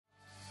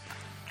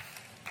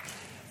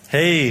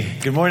Hey,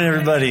 good morning,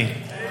 everybody.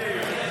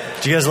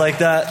 Did you guys like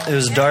that? It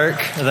was dark,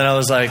 and then I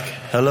was like,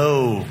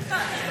 hello.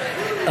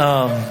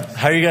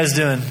 How are you guys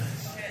doing?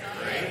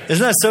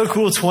 Isn't that so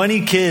cool?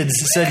 20 kids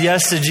said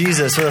yes to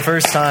Jesus for the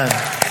first time.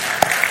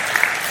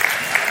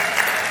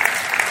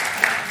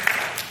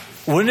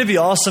 Wouldn't it be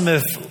awesome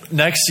if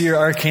next year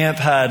our camp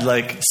had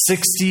like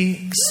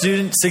 60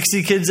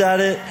 kids at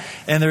it,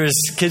 and there was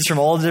kids from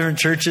all different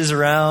churches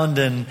around,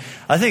 and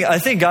I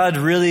think God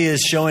really is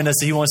showing us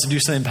that He wants to do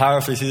something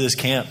powerfully through this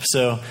camp.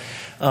 So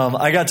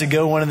I got to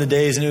go one of the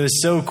days, and it was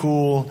so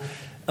cool.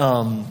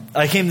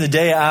 I came the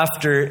day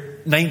after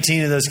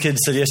 19 of those kids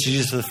said yes to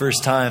Jesus for the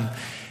first time,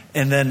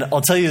 and then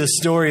I'll tell you the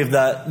story of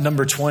that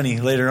number 20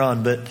 later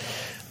on. But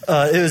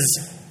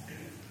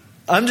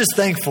I'm just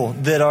thankful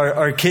that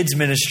our kids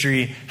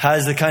ministry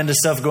has the kind of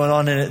stuff going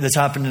on in it that's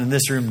happening in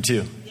this room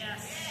too.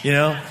 Yes. You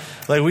know,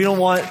 like we don't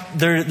want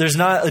there's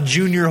not a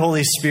junior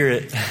Holy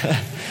Spirit.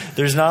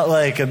 There's not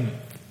like an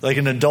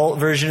adult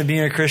version of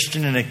being a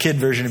Christian and a kid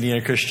version of being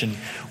a Christian.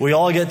 We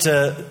all get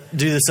to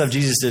do the stuff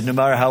Jesus did, no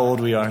matter how old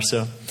we are.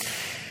 So,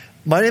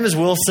 my name is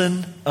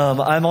Wilson.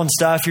 I'm on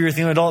staff here at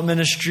the Young Adult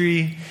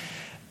Ministry,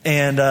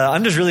 and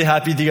I'm just really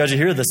happy that you guys are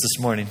here with us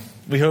this morning.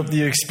 We hope that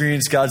you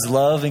experience God's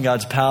love and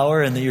God's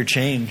power, and that you're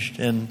changed.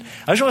 And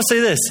I just want to say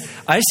this: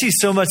 I see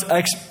so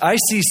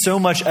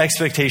much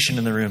expectation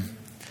in the room.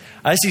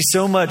 I see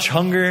so much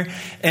hunger,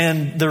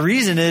 and the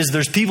reason is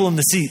there's people in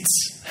the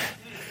seats.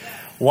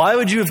 Why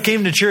would you have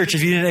came to church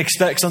if you didn't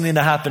expect something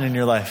to happen in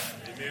your life?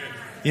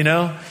 You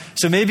know?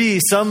 So maybe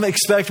some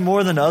expect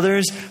more than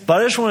others,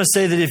 but I just want to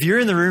say that if you're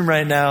in the room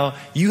right now,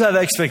 you have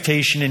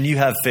expectation and you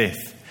have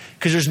faith.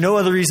 Because there's no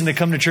other reason to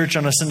come to church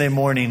on a Sunday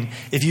morning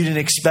if you didn't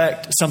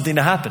expect something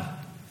to happen.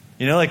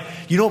 You know, like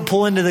you don't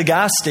pull into the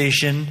gas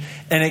station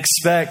and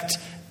expect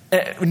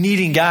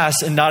needing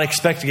gas and not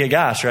expect to get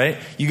gas, right?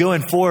 You go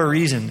in for a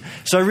reason.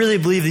 So I really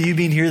believe that you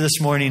being here this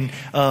morning,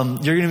 you're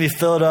going to be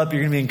filled up,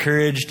 you're going to be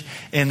encouraged,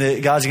 and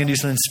that God's going to do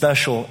something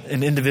special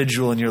and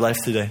individual in your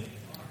life today.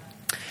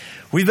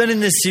 We've been in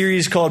this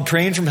series called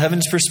Praying from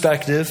Heaven's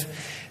Perspective,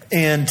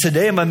 and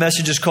today my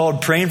message is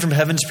called Praying from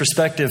Heaven's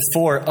Perspective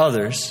for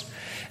Others.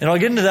 And I'll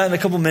get into that in a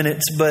couple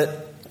minutes,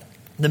 but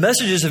the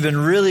messages have been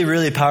really,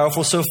 really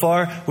powerful so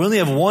far. We only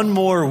have one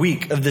more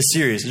week of this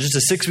series. It's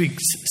just a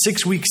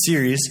six-week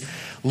series.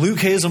 Luke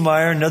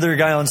Hazelmeyer, another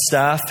guy on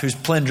staff who's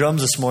playing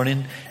drums this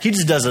morning, he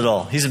just does it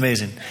all. He's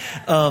amazing.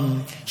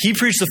 He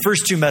preached the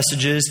first two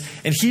messages,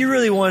 and he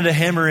really wanted to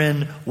hammer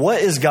in,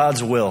 what is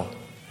God's will?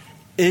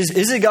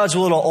 Is it God's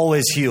will to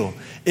always heal?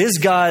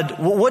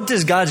 What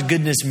does God's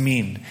goodness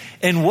mean?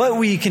 And what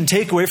we can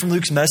take away from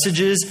Luke's message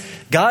is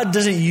God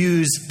doesn't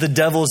use the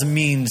devil's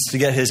means to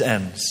get his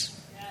ends.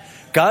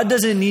 God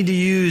doesn't need to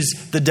use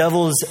the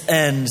devil's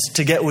ends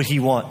to get what he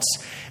wants.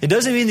 It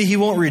doesn't mean that he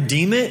won't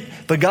redeem it,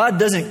 but God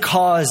doesn't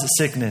cause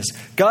sickness.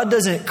 God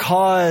doesn't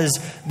cause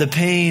the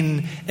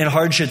pain and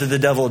hardship that the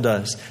devil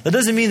does. That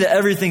doesn't mean that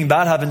everything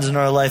bad happens in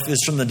our life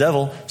is from the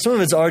devil. Some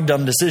of it's our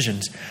dumb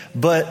decisions.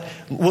 But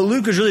what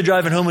Luke was really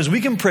driving home is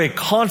we can pray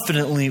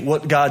confidently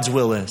what God's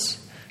will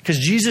is. Because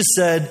Jesus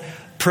said,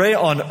 pray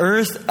on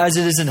earth as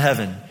it is in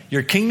heaven.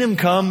 Your kingdom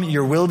come,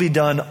 your will be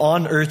done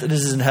on earth as it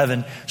is in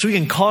heaven. So we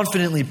can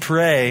confidently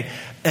pray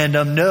and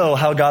know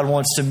how God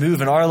wants to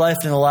move in our life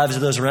and the lives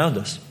of those around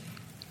us.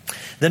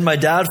 Then my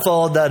dad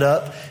followed that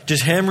up,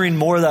 just hammering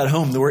more of that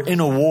home, that we're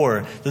in a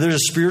war, that there's a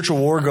spiritual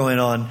war going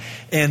on,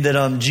 and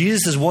that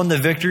Jesus has won the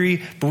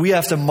victory, but we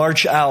have to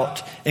march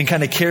out and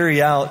kind of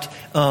carry out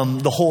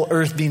the whole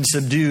earth being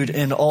subdued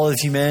and all of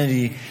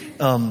humanity,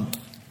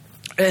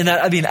 and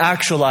that being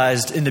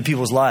actualized into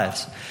people's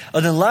lives.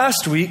 And then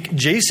last week,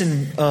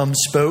 Jason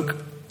spoke,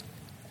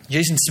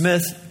 Jason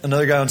Smith,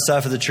 another guy on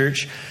staff of the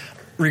church,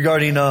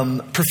 regarding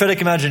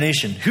prophetic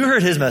imagination. Who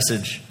heard his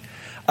message?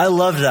 I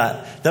loved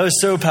that. That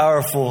was so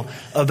powerful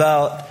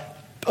about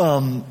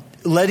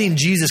letting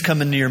Jesus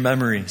come into your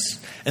memories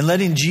and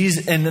letting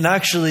Jesus and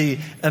actually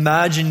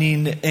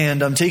imagining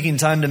and taking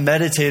time to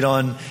meditate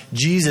on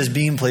Jesus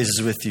being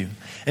places with you.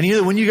 And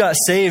when you got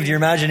saved, your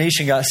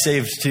imagination got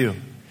saved too.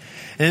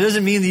 And it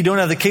doesn't mean that you don't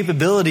have the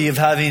capability of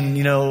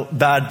having,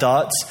 bad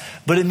thoughts,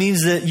 but it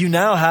means that you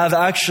now have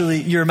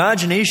your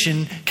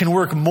imagination can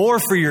work more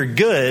for your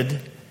good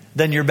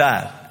than your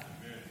bad.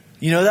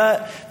 You know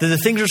that the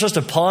things we're supposed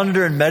to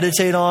ponder and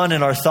meditate on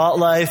in our thought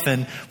life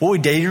and what we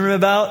daydream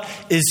about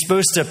is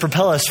supposed to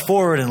propel us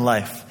forward in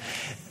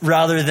life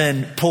rather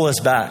than pull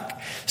us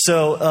back.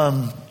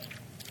 So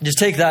just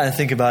take that and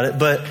think about it.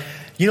 But,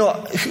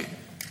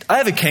 I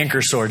have a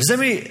canker sore. Has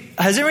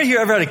anybody here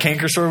ever had a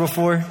canker sore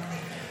before?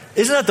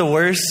 Isn't that the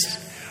worst?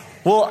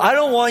 Well, I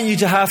don't want you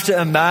to have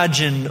to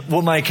imagine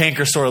what my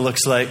canker sore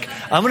looks like.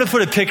 I'm going to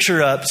put a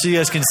picture up so you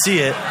guys can see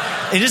it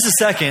in just a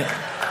second.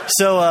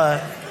 So,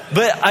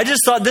 but I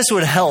just thought this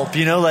would help,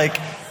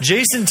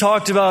 Jason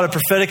talked about a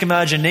prophetic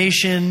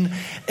imagination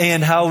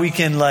and how we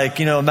can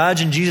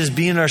imagine Jesus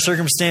being in our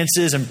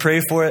circumstances and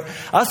pray for it.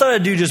 I thought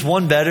I'd do just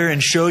one better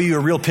and show you a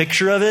real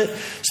picture of it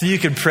so you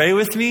could pray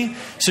with me.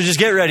 So just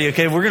get ready,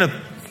 okay? We're going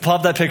to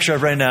pop that picture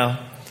up right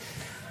now.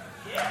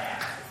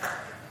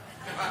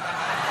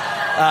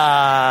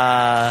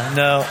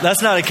 No,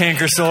 that's not a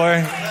canker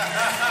sore.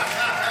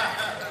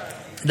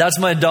 That's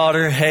my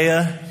daughter,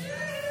 Haya.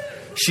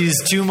 She's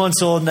 2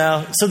 months old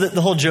now. So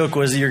the whole joke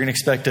was that you're going to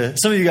expect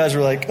some of you guys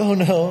were like, oh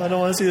no, I don't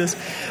want to see this.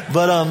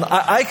 But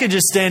I could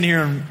just stand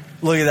here and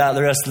look at that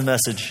the rest of the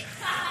message.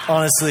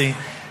 Honestly,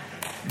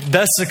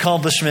 best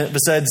accomplishment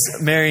besides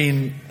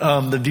marrying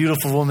the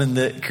beautiful woman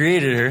that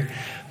created her.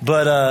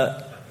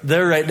 But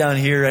they're right down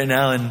here right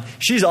now, and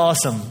she's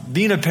awesome.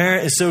 Being a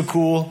parent is so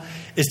cool.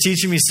 It's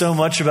teaching me so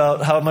much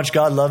about how much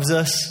God loves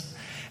us.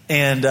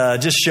 And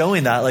just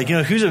showing that, like, you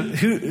know,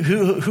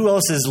 who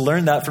else has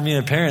learned that from being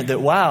a parent? That,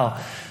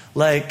 wow,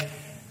 like,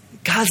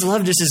 God's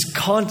love just is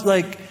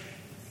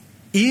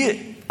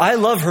I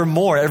love her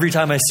more every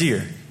time I see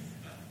her.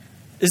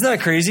 Isn't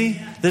that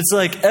crazy? That's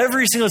like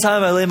every single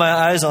time I lay my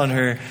eyes on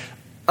her,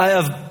 I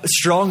have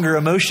stronger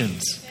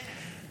emotions.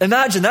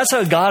 Imagine that's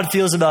how God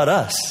feels about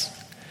us.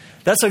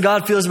 That's how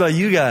God feels about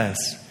you guys.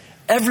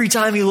 Every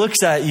time he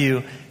looks at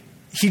you,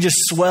 he just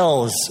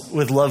swells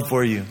with love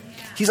for you.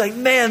 He's like,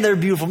 man, they're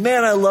beautiful.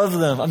 Man, I love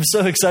them. I'm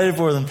so excited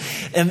for them.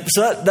 And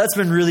so that's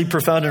been really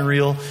profound and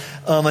real.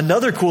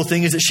 Another cool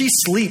thing is that she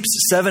sleeps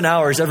 7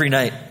 hours every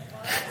night.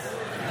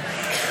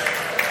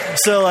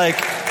 So, like,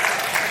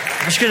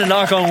 I'm just going to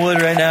knock on wood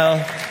right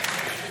now.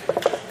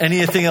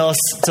 Anything else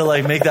to,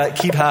 like, make that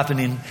keep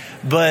happening.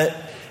 But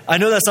I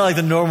know that's not like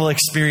the normal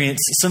experience.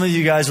 Some of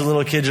you guys with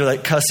little kids are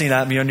like cussing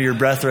at me under your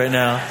breath right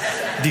now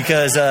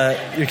because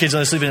your kid's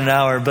only sleeping an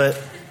hour.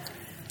 But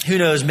who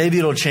knows? Maybe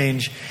it'll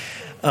change.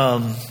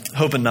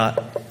 Hoping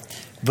not.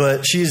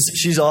 But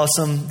she's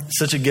awesome.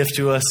 Such a gift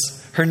to us.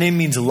 Her name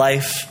means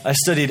life. I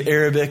studied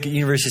Arabic at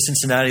University of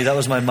Cincinnati. That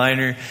was my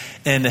minor.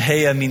 And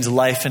Haya means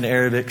life in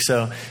Arabic.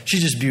 So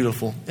she's just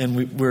beautiful.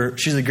 And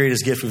she's the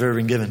greatest gift we've ever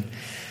been given.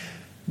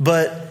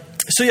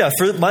 So yeah,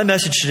 for my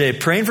message today,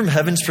 praying from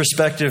heaven's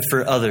perspective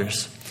for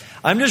others.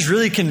 I'm just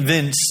really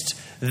convinced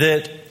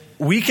that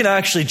we can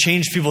actually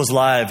change people's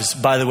lives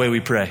by the way we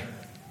pray.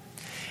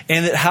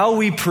 And that how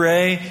we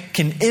pray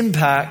can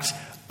impact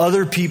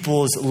other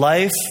people's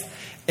life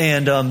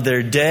and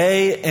their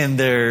day and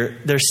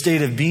their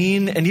state of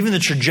being and even the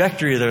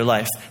trajectory of their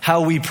life.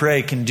 How we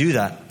pray can do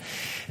that.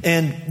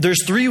 And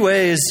there's 3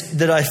 ways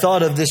that I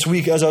thought of this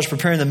week as I was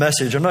preparing the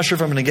message. I'm not sure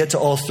if I'm going to get to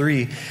all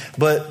 3,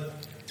 but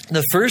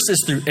the first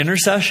is through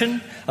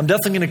intercession. I'm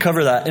definitely going to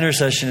cover that,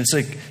 intercession. It's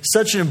like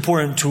such an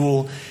important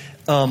tool.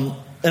 And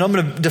I'm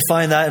going to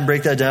define that and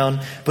break that down.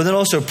 But then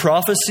also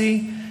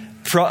prophecy.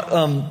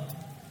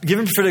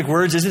 Giving prophetic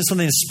words isn't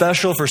something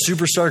special for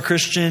superstar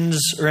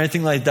Christians or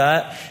anything like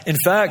that. In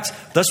fact,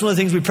 that's one of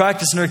the things we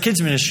practice in our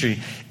kids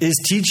ministry is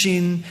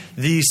teaching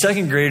the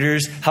second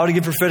graders how to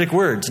give prophetic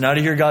words and how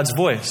to hear God's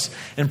voice.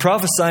 And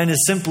prophesying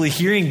is simply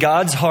hearing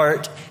God's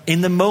heart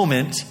in the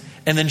moment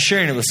and then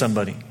sharing it with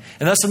somebody.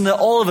 And that's something that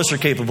all of us are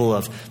capable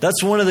of.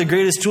 That's one of the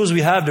greatest tools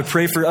we have to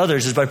pray for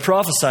others is by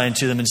prophesying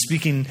to them and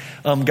speaking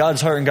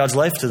God's heart and God's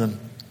life to them.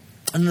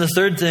 And the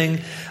third thing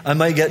I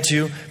might get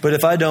to, but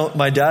if I don't,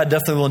 my dad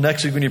definitely will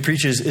next week when he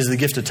preaches, is the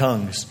gift of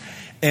tongues.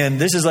 And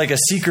this is like a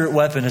secret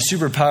weapon, a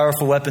super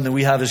powerful weapon that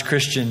we have as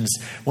Christians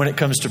when it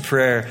comes to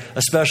prayer,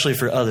 especially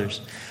for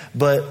others.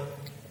 But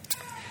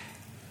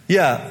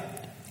yeah,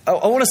 I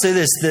want to say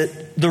this,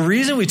 that the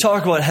reason we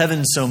talk about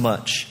heaven so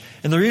much,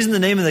 and the reason the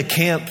name of the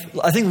camp,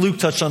 I think Luke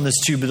touched on this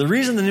too, but the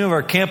reason the name of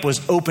our camp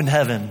was Open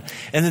Heaven,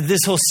 and that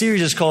this whole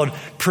series is called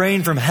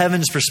Praying from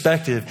Heaven's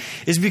Perspective,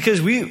 is because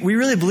we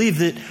really believe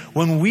that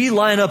when we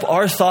line up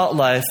our thought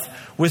life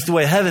with the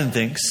way heaven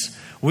thinks,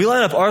 we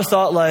line up our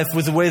thought life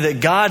with the way that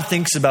God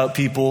thinks about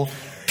people,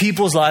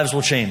 people's lives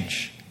will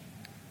change.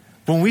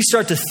 When we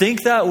start to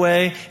think that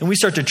way, and we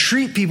start to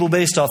treat people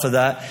based off of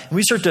that, and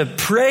we start to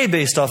pray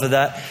based off of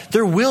that,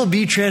 there will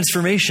be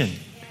transformation.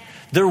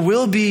 There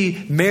will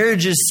be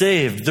marriages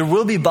saved. There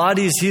will be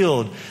bodies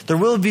healed. There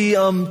will be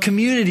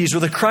communities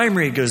where the crime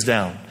rate goes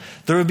down.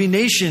 There will be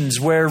nations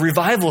where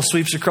revival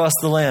sweeps across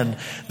the land.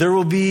 There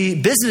will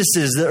be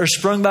businesses that are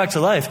sprung back to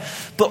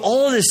life. But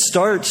all of this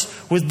starts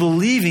with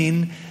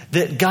believing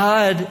that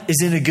God is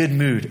in a good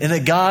mood and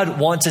that God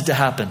wants it to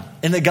happen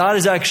and that God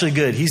is actually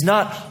good. He's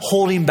not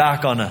holding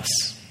back on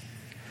us.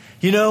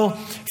 You know,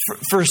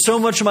 for so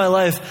much of my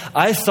life,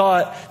 I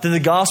thought that the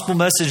gospel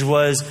message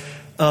was,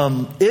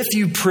 if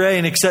you pray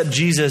and accept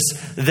Jesus,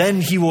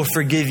 then he will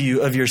forgive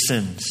you of your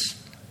sins.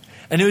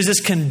 And it was this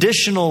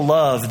conditional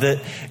love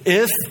that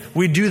if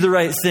we do the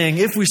right thing,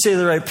 if we say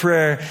the right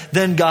prayer,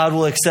 then God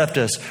will accept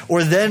us.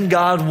 Or then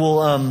God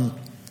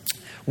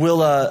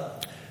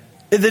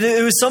that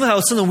it was somehow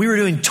something we were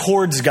doing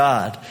towards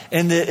God.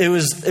 And that it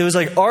was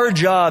like our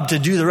job to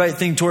do the right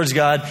thing towards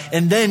God,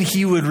 and then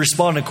he would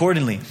respond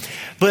accordingly.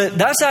 But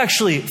that's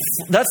actually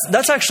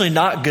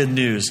not good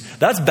news.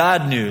 That's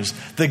bad news.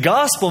 The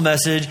gospel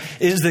message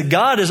is that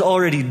God has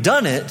already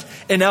done it,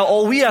 and now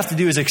all we have to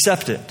do is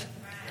accept it.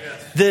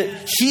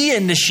 That he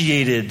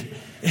initiated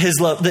his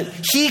love, that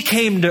he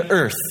came to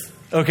earth,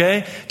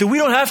 okay? That we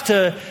don't have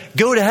to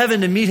go to heaven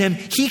to meet him.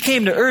 He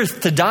came to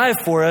earth to die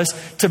for us,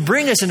 to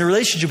bring us into a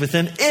relationship with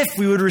him if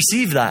we would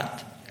receive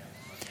that.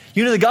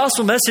 You know, the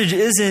gospel message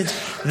isn't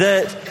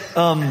that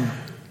God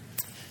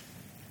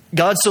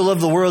so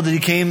loved the world that he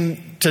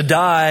came to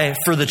die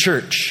for the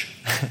church.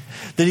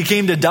 That he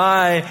came to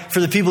die for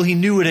the people he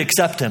knew would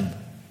accept him.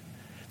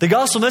 The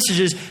gospel message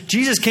is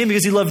Jesus came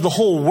because he loved the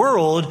whole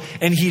world,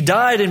 and he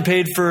died and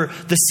paid for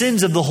the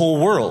sins of the whole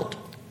world.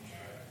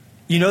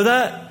 You know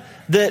that?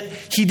 That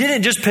he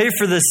didn't just pay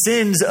for the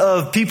sins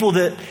of people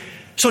that...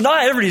 So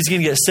not everybody's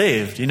going to get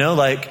saved, you know?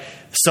 Like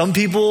some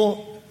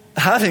people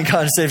haven't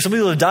gotten saved. Some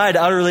people have died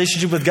out of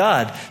relationship with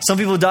God. Some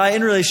people die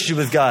in relationship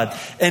with God.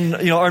 And,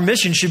 you know, our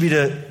mission should be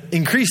to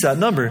increase that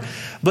number.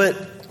 But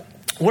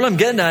what I'm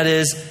getting at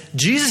is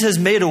Jesus has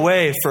made a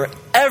way for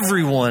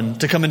everyone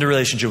to come into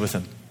relationship with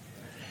him.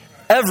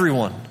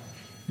 Everyone.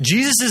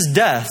 Jesus'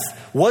 death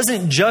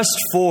wasn't just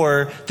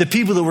for the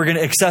people that were going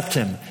to accept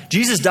him.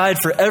 Jesus died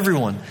for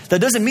everyone. That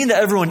doesn't mean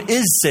that everyone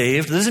is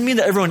saved. That doesn't mean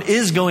that everyone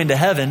is going to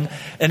heaven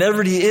and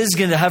everybody is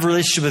going to have a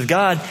relationship with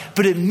God.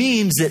 But it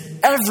means that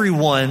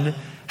everyone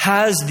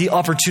has the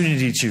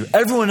opportunity to.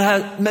 Everyone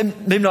has,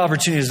 maybe not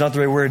opportunity is not the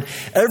right word.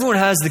 Everyone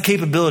has the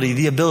capability,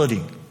 the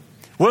ability.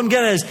 What I'm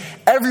getting at is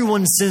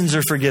everyone's sins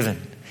are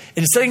forgiven.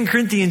 In 2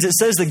 Corinthians, it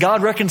says that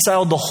God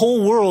reconciled the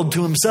whole world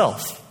to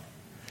himself.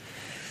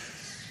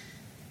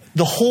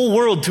 The whole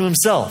world to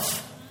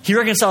himself. He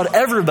reconciled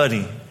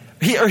everybody.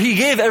 He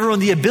gave everyone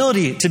the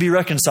ability to be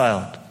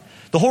reconciled.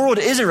 The whole world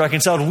isn't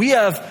reconciled. We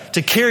have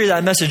to carry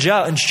that message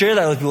out and share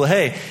that with people.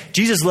 Hey,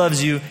 Jesus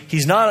loves you.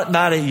 He's not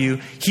mad at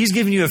you. He's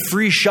giving you a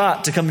free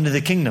shot to come into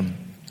the kingdom.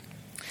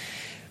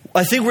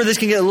 I think where this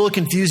can get a little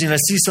confusing, I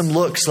see some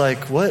looks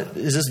like, what?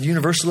 Is this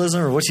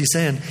universalism or what's he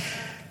saying?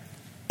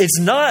 It's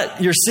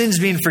not your sins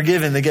being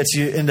forgiven that gets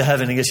you into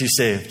heaven and gets you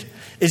saved.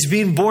 It's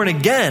being born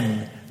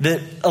again that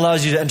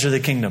allows you to enter the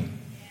kingdom.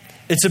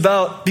 It's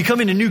about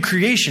becoming a new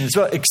creation. It's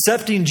about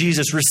accepting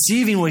Jesus,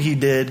 receiving what he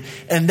did,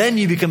 and then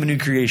you become a new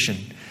creation.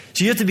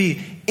 So you have to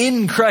be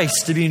in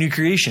Christ to be a new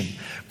creation.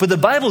 But the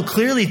Bible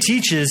clearly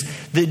teaches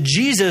that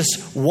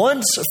Jesus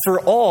once for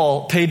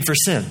all paid for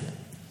sin.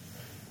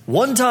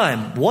 One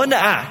time, one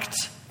act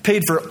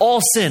paid for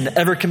all sin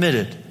ever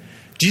committed.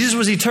 Jesus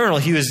was eternal.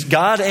 He was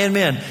God and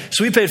man.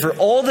 So he paid for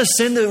all the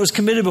sin that was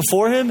committed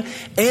before him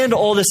and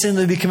all the sin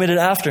that would be committed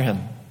after him.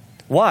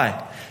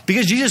 Why?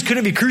 Because Jesus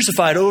couldn't be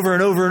crucified over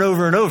and over and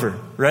over and over,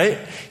 right?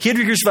 He had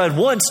to be crucified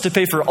once to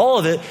pay for all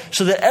of it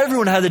so that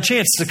everyone had the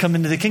chance to come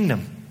into the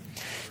kingdom.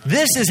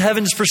 This is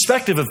heaven's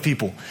perspective of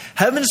people.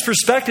 Heaven's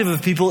perspective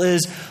of people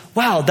is,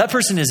 wow, that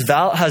person has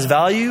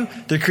value.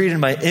 They're created in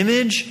my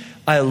image.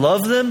 I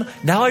love them.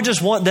 Now I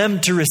just want them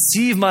to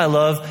receive my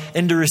love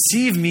and to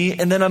receive me,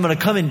 and then I'm going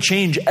to come and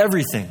change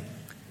everything.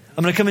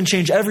 I'm going to come and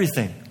change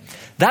everything.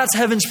 That's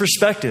heaven's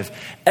perspective.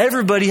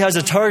 Everybody has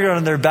a target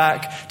on their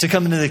back to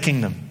come into the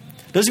kingdom.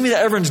 Doesn't mean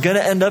that everyone's going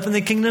to end up in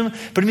the kingdom,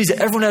 but it means that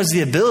everyone has the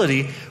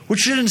ability, which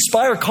should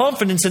inspire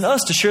confidence in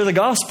us to share the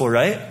gospel,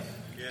 right?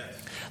 Yes.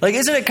 Like,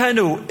 isn't it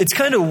it's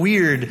kind of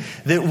weird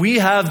that we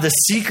have the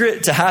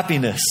secret to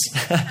happiness,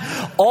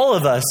 all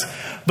of us,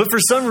 but for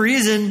some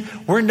reason,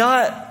 we're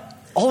not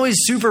always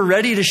super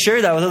ready to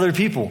share that with other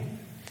people.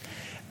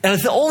 And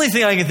the only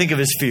thing I can think of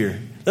is fear.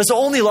 That's the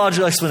only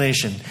logical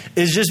explanation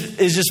is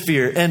just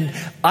fear. And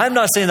I'm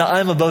not saying that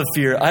I'm above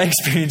fear. I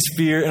experience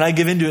fear and I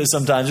give into it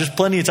sometimes. There's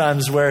plenty of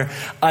times where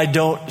I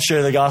don't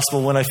share the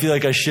gospel when I feel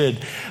like I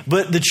should.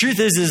 But the truth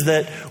is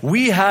that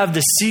we have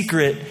the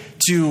secret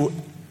to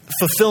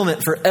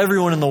fulfillment for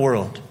everyone in the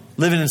world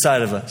living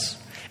inside of us.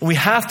 And we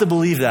have to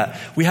believe that.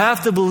 We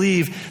have to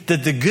believe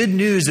that the good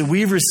news that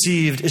we've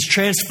received is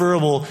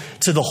transferable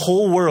to the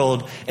whole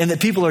world and that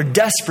people are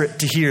desperate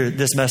to hear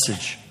this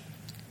message.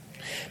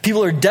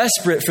 People are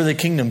desperate for the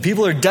kingdom.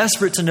 People are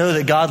desperate to know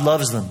that God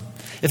loves them.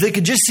 If they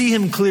could just see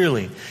him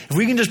clearly, if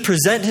we can just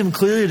present him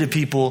clearly to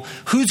people,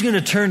 who's going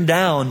to turn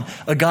down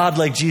a God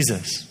like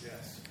Jesus?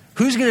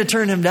 Who's going to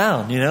turn him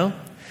down, you know?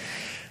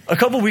 A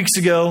couple weeks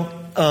ago,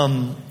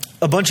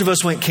 a bunch of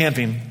us went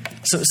camping.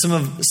 Some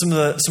of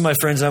my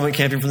friends and I went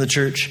camping from the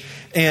church,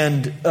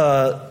 and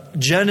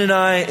Jen and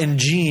I and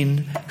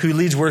Gene, who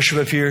leads worship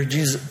up here,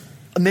 Gene's an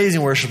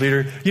amazing worship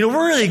leader. You know,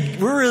 we're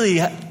really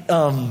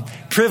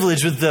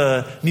privileged with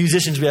the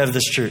musicians we have at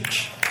this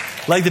church.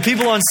 Like the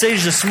people on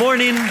stage this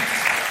morning,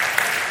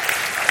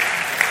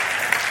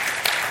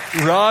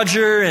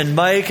 Roger and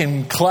Mike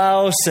and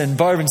Klaus and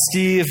Barb and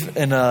Steve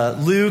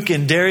and Luke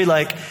and Derry,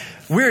 like.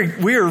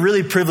 We are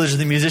really privileged with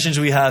the musicians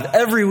we have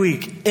every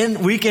week,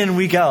 week in,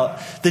 week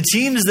out. The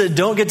teams that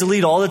don't get to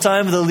lead all the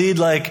time, that lead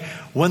like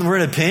when we're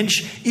in a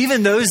pinch,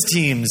 even those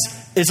teams,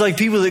 it's like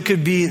people that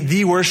could be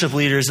the worship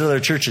leaders of other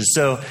churches.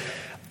 So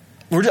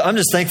I'm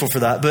just thankful for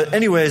that. But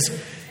anyways,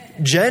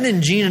 Jen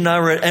and Gene and I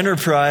were at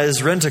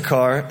Enterprise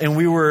Rent-A-Car, and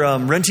we were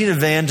renting a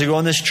van to go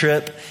on this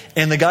trip.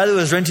 And the guy that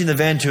was renting the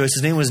van to us,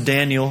 his name was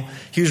Daniel.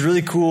 He was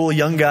really cool,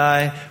 young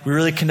guy. We were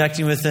really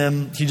connecting with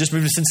him. He just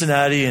moved to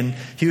Cincinnati, and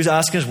he was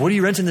asking us, what are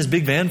you renting this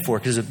big van for?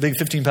 Because it's a big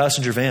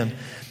 15-passenger van. And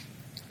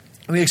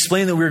we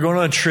explained that we were going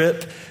on a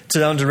trip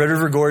down to Red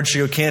River Gorge to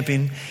go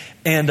camping.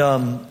 And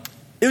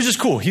it was just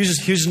cool. He was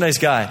just a nice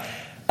guy.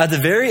 At the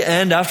very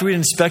end, after we'd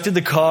inspected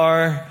the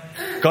car,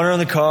 gone around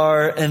the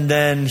car, and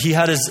then he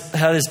had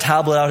his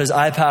tablet out, his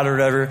iPad or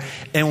whatever,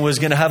 and was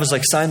going to have us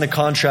like sign the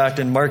contract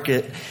and mark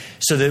it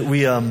so that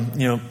we,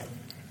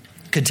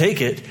 could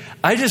take it.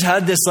 I just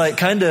had this like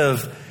kind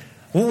of,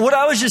 what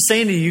I was just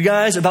saying to you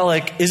guys about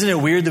like, isn't it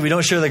weird that we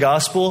don't share the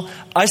gospel?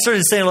 I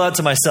started saying a lot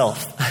to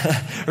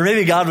myself, or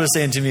maybe God was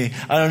saying to me,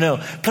 I don't know.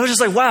 But I was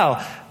just like,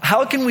 wow,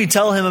 how can we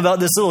tell him about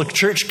this little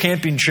church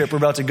camping trip we're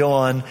about to go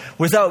on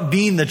without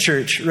being the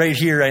church right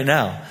here, right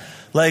now?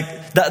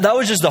 Like that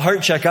was just the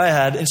heart check I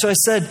had. And so I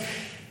said,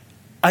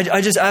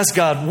 I just asked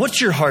God, what's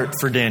your heart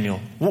for Daniel?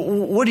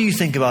 What do you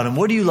think about him?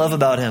 What do you love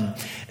about him?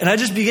 And I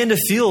just began to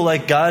feel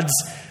like God's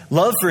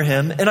love for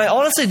him. And I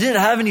honestly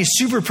didn't have any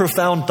super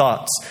profound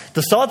thoughts.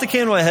 The thought that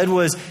came to my head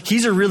was,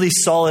 he's a really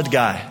solid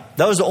guy.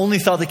 That was the only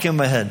thought that came to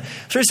my head.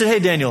 So I said, hey,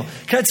 Daniel,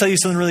 can I tell you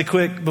something really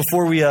quick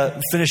before we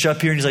finish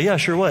up here? And he's like, yeah,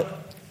 sure, what?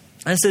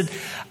 And I said,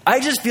 I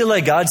just feel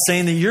like God's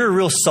saying that you're a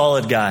real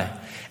solid guy.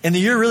 And that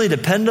you're really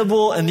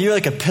dependable, and you're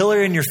like a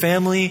pillar in your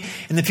family,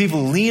 and the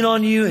people lean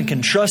on you and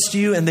can trust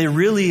you, and they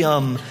really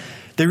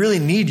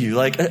need you.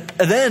 Like,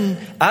 then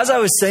as I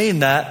was saying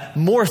that,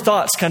 more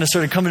thoughts kind of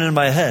started coming into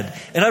my head.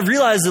 And I've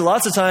realized that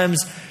lots of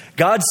times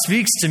God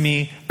speaks to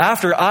me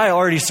after I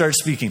already start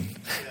speaking.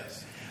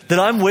 Yes. That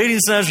I'm waiting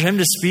sometimes for him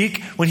to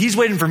speak when he's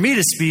waiting for me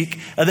to speak,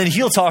 and then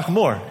he'll talk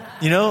more.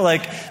 You know,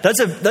 like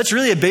that's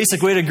really a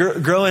basic way to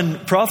grow in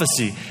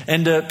prophecy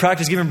and to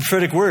practice giving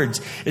prophetic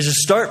words, is to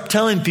start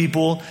telling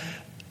people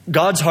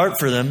God's heart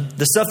for them,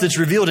 the stuff that's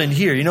revealed in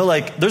here. You know,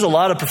 like there's a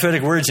lot of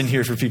prophetic words in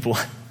here for people.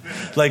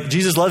 Like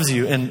Jesus loves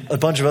you and a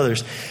bunch of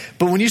others.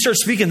 But when you start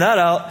speaking that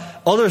out,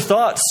 other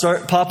thoughts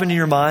start popping in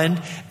your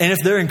mind. And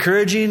if they're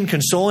encouraging,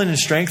 consoling, and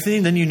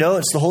strengthening, then you know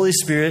it's the Holy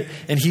Spirit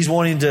and he's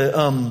wanting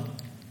to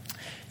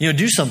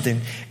do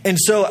something. And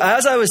so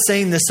as I was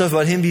saying this stuff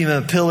about him being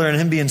a pillar and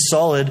him being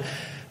solid,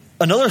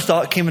 another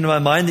thought came into my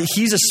mind that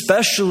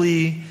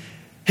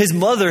his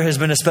mother has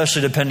been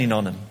especially depending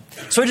on him.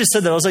 So I just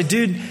said that. I was like,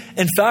 dude,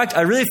 in fact,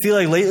 I really feel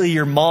like lately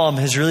your mom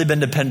has really been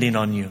depending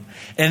on you.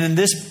 And in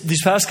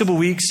these past couple of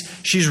weeks,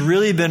 she's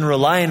really been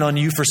relying on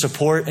you for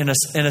support and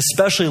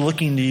especially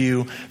looking to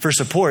you for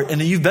support.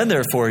 And that you've been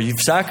there for her. You've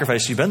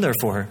sacrificed. You've been there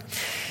for her.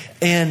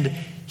 And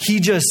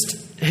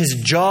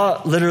his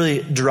jaw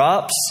literally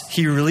drops.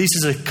 He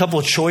releases a couple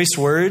of choice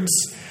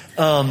words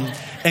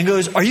and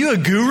goes, are you a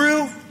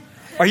guru?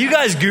 Are you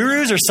guys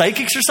gurus or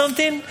psychics or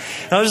something?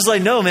 And I was just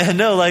like, no, man,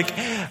 no, like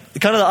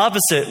kind of the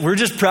opposite. We're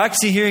just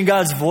practicing hearing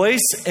God's voice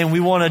and we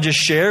want to just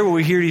share what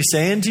we hear he's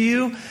saying to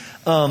you.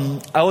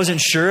 I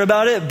wasn't sure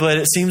about it, but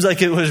it seems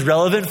like it was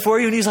relevant for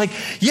you. And he's like,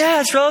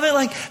 yeah, it's relevant.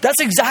 Like that's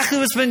exactly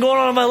what's been going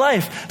on in my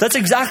life. That's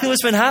exactly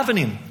what's been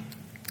happening.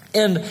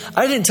 And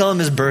I didn't tell him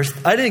his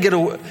birth.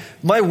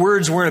 My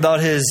words weren't about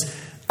his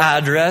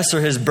address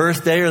or his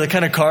birthday or the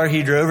kind of car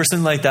he drove or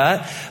something like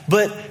that.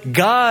 But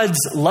God's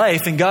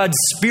life and God's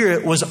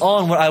spirit was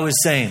on what I was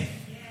saying.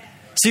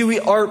 See,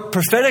 our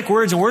prophetic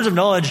words and words of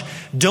knowledge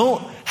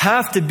don't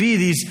have to be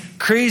these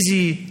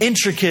crazy,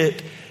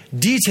 intricate,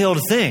 detailed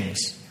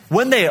things.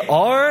 When they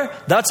are,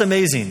 that's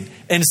amazing.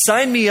 And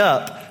sign me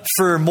up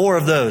for more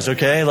of those,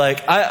 okay?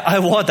 Like, I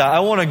want that.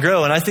 I want to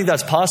grow, and I think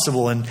that's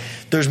possible. And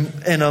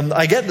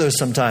I get those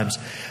sometimes.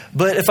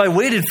 But if I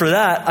waited for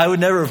that, I would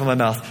never open my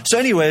mouth. So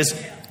anyways,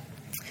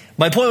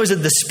 my point was that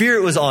the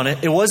Spirit was on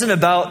it. It wasn't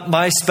about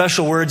my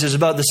special words. It was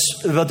about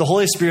the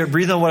Holy Spirit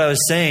breathing on what I was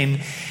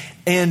saying.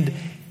 And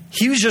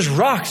he was just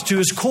rocked to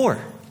his core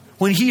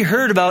when he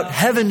heard about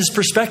heaven's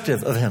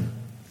perspective of him.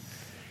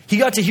 He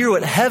got to hear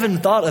what heaven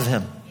thought of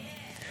him.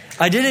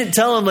 I didn't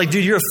tell him like,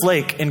 dude, you're a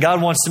flake and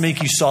God wants to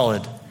make you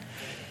solid.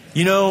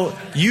 You know,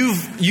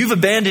 you've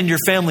abandoned your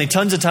family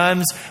tons of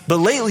times, but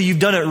lately you've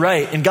done it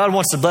right and God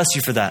wants to bless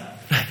you for that.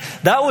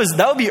 That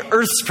would be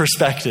Earth's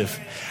perspective.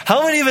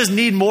 How many of us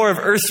need more of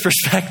Earth's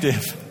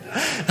perspective?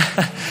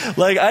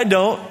 Like I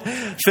don't.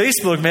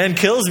 Facebook, man,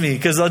 kills me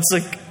because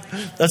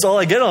that's all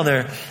I get on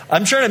there.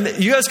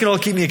 You guys can all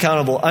keep me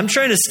accountable. I'm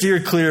trying to steer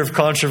clear of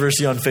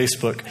controversy on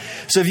Facebook.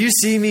 So if you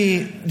see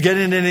me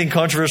getting into anything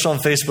controversial on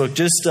Facebook,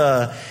 just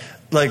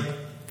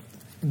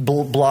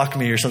block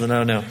me or something.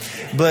 I don't know.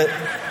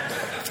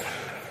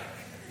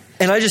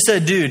 And I just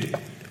said, dude,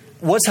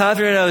 what's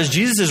happening right now is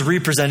Jesus is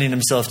representing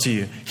himself to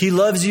you. He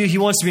loves you. He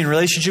wants to be in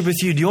relationship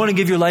with you. Do you want to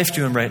give your life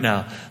to him right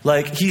now?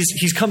 Like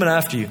he's coming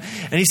after you.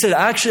 And he said,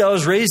 actually, I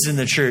was raised in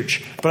the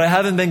church, but I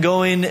haven't been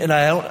going and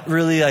I don't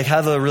really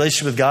have a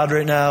relationship with God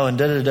right now and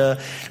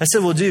da-da-da. I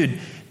said, well, dude,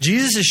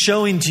 Jesus is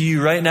showing to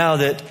you right now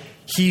that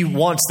he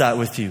wants that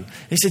with you.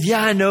 And he said,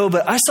 yeah, I know,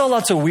 but I saw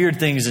lots of weird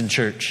things in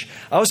church.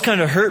 I was kind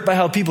of hurt by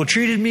how people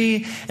treated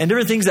me and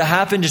different things that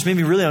happened just made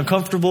me really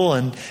uncomfortable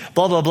and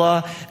blah, blah,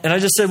 blah. And I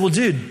just said, well,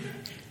 dude,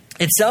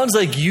 it sounds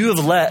like you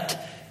have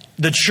let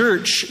the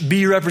church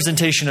be a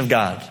representation of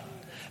God.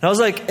 And I was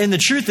like, and the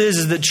truth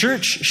is that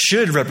church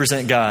should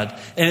represent God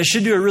and it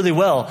should do it really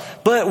well,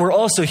 but we're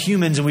also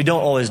humans and we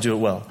don't always do it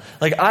well.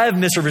 Like I've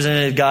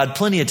misrepresented God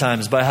plenty of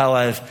times by how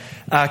I've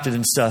acted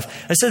and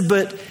stuff. I said,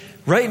 but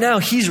right now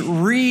he's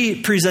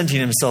representing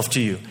himself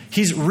to you.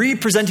 He's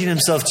representing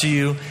himself to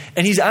you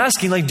and he's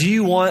asking like, do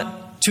you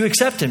want to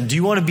accept him? Do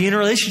you want to be in a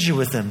relationship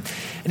with him?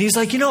 And he's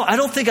like, I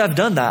don't think I've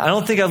done that. I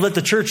don't think I've let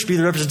the church be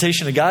the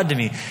representation of God to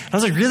me. And I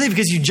was like, really?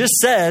 Because you just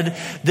said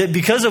that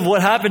because of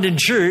what happened in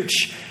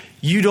church,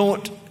 you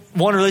don't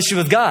want a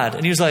relationship with God.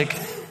 And he was like,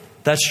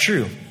 that's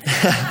true.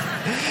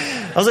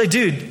 I was like,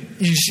 dude,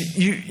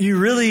 you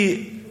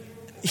really,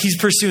 he's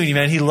pursuing you,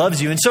 man. He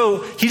loves you. And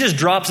so he just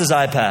drops his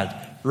iPad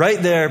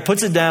right there,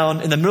 puts it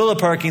down in the middle of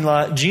the parking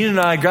lot. Gene and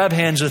I grab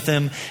hands with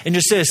him and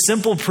just say a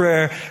simple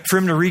prayer for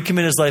him to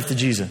recommit his life to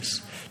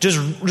Jesus. Just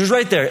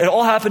right there. It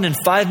all happened in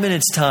 5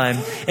 minutes time.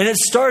 And it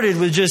started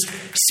with just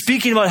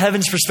speaking about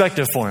heaven's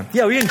perspective for him.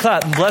 Yeah, we can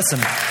clap and bless him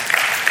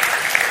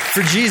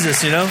for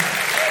Jesus,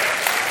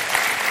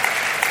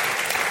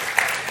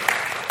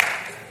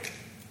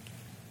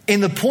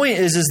 And the point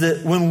is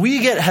that when we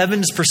get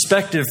heaven's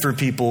perspective for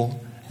people,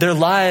 their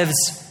lives,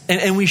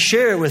 and we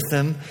share it with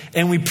them,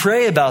 and we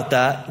pray about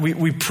that,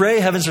 we pray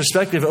heaven's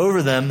perspective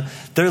over them,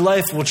 their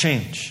life will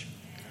change.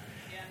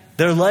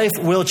 Their life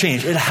will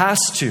change. It has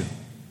to.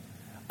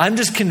 I'm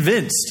just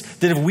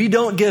convinced that if we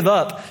don't give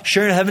up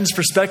sharing heaven's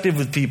perspective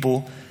with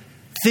people,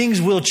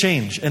 things will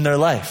change in their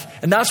life.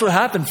 And that's what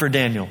happened for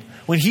Daniel.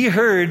 When he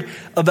heard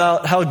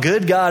about how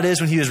good God is,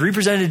 when he was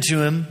represented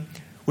to him,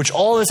 which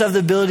all of us have the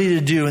ability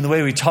to do in the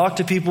way we talk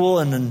to people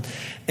and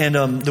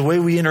the way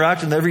we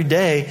interact with them every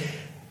day,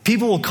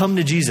 people will come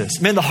to Jesus.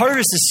 Man, the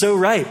harvest is so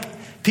ripe.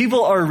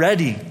 People are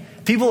ready.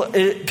 People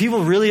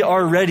really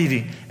are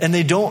ready. And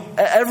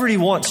everybody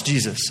wants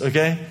Jesus,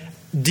 okay?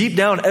 Deep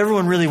down,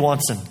 everyone really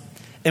wants him.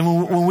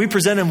 And when we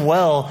present him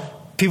well,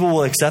 people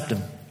will accept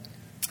him.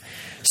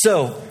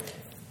 So,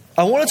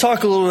 I want to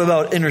talk a little bit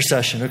about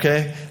intercession,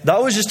 okay?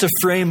 That was just to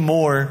frame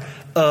more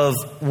of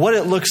what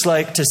it looks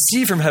like to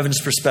see from heaven's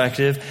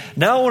perspective.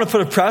 Now I want to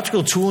put a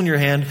practical tool in your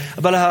hand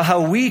about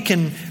how we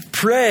can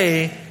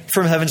pray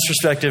from heaven's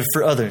perspective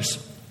for others.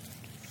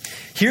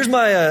 Here's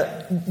my,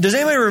 does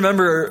anybody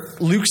remember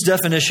Luke's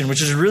definition,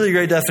 which is a really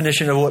great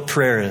definition of what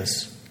prayer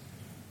is?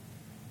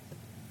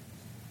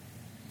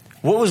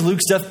 What was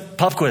Luke's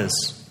pop quiz?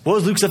 What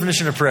was Luke's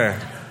definition of prayer?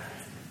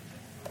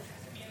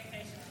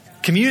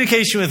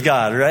 Communication with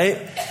God,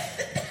 right?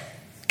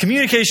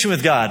 Communication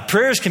with God.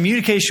 Prayer is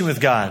communication with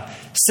God.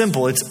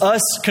 Simple. It's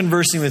us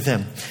conversing with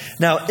him.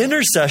 Now,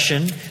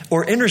 intercession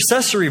or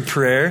intercessory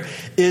prayer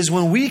is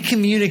when we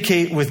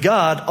communicate with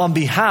God on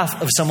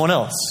behalf of someone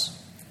else,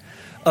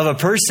 of a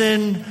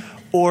person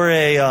or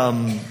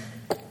a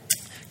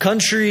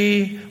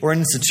country or an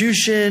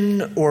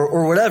institution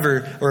or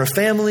whatever, or a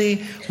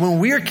family. When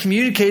we are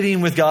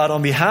communicating with God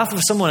on behalf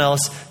of someone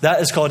else,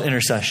 that is called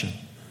intercession.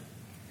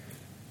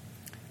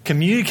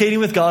 Communicating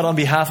with God on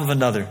behalf of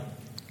another.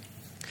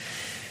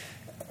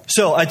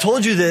 So I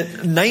told you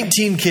that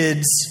 19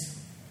 kids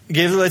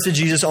gave their life to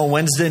Jesus on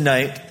Wednesday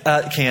night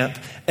at camp,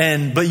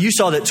 but you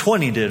saw that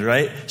 20 did,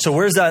 right? So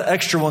where's that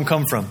extra one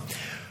come from?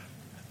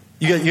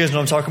 You guys know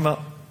what I'm talking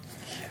about?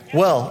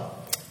 Well,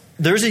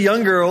 there's a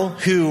young girl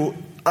who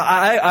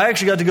I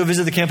actually got to go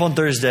visit the camp on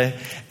Thursday,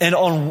 and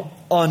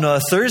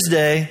on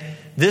Thursday,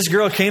 this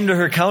girl came to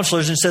her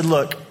counselors and said,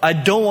 "Look, I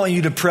don't want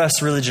you to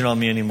press religion on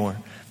me anymore.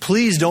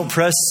 Please don't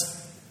press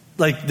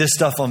like this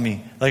stuff on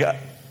me. Like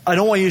I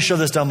don't want you to shove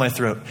this down my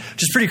throat."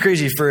 Which is pretty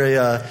crazy for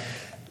a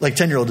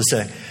 10-year-old to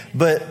say.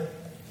 But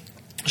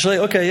she's like,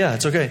 okay, yeah,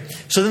 it's okay.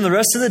 So then the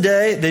rest of the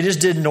day, they just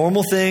did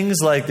normal things,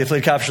 like they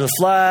played capture the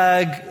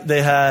flag.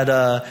 They had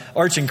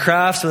arts and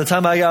crafts. By the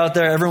time I got out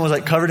there, everyone was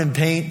like covered in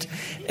paint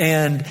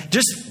and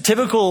just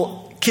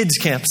typical kids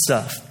camp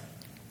stuff.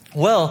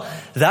 Well,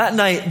 that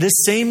night, this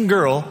same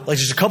girl, like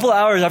just a couple of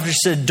hours after she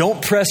said,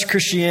 "Don't press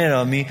Christianity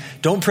on me,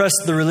 don't press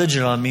the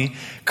religion on me,"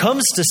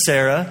 comes to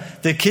Sarah,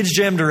 the Kids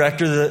Jam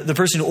director, the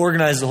person who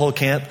organized the whole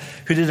camp,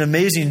 who did an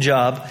amazing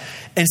job,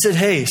 and said,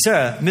 "Hey,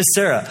 Sarah, Miss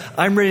Sarah,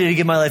 I'm ready to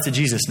give my life to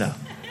Jesus now.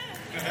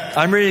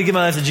 I'm ready to give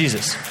my life to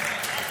Jesus."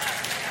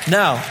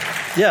 Now,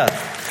 yeah.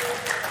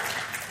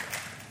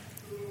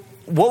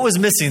 What was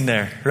missing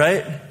there,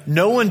 right?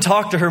 No one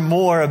talked to her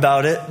more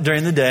about it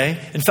during the day.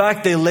 In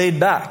fact, they laid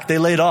back. They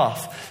laid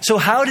off. So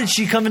how did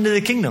she come into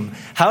the kingdom?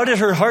 How did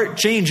her heart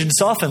change and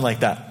soften like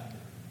that?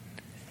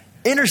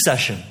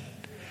 Intercession.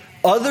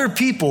 Other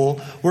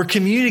people were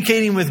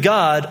communicating with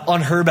God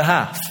on her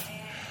behalf.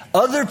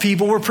 Other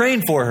people were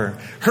praying for her.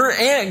 Her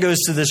aunt goes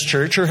to this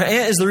church. Her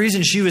aunt is the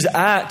reason she was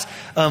at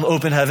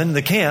Open Heaven,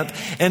 the camp.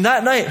 And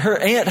that night, her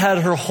aunt had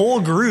her whole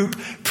group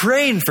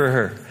praying for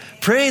her.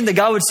 Praying that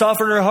God would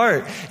soften her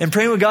heart and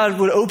praying that God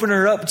would open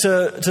her up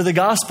to the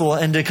gospel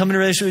and to come into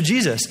relationship with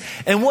Jesus.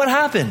 And what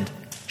happened?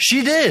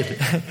 She did.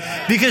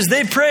 Because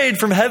they prayed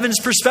from heaven's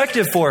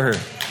perspective for her.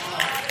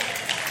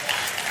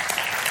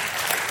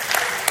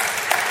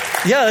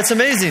 Yeah, that's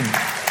amazing.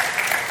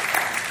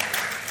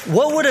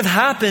 What would have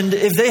happened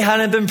if they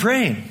hadn't been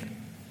praying?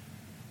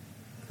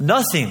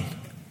 Nothing.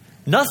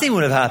 Nothing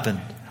would have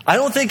happened. I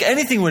don't think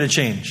anything would have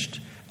changed.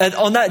 And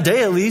on that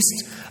day, at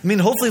least. I mean,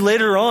 hopefully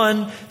later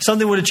on,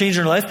 something would have changed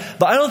in her life.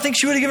 But I don't think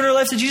she would have given her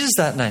life to Jesus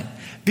that night.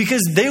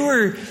 Because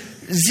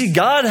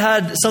God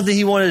had something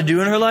he wanted to do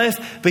in her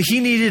life, but he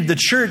needed the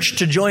church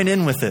to join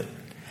in with it.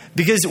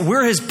 Because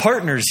we're his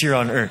partners here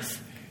on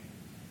earth.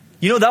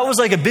 That was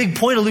like a big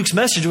point of Luke's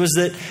message, was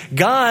that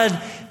God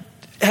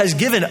has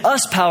given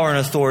us power and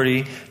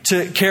authority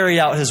to carry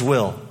out his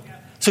will.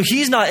 So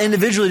he's not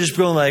individually just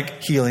going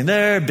like healing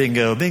there,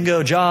 bingo,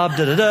 bingo, job,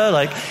 da-da-da.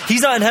 Like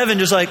he's not in heaven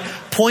just like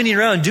pointing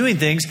around doing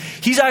things.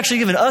 He's actually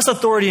given us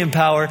authority and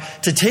power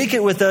to take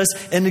it with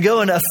us and to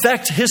go and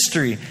affect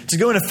history, to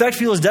go and affect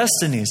people's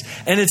destinies.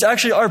 And it's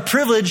actually our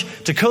privilege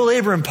to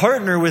co-labor and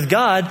partner with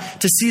God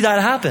to see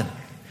that happen.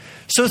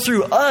 So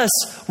through us,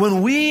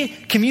 when we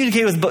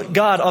communicate with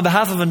God on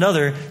behalf of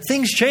another,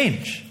 things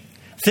change.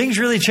 Things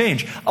really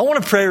change. I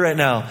want to pray right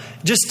now.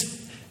 Just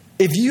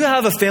if you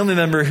have a family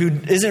member who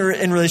isn't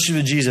in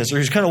relationship with Jesus or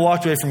who's kind of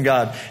walked away from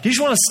God, do you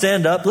just want to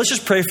stand up? Let's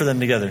just pray for them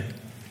together.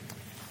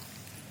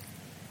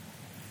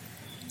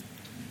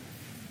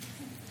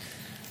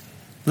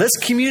 Let's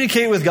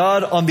communicate with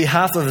God on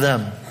behalf of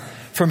them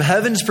from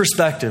heaven's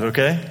perspective,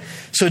 okay?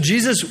 So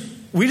Jesus,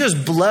 we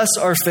just bless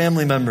our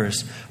family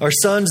members, our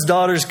sons,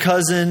 daughters,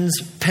 cousins,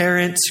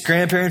 parents,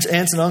 grandparents,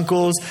 aunts and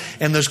uncles,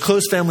 and those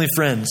close family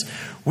friends.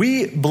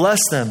 We bless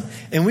them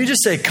and we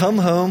just say, come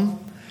home.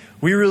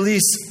 We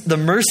release the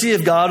mercy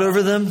of God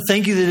over them.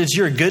 Thank you that it's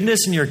your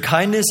goodness and your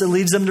kindness that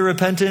leads them to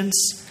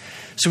repentance.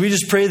 So we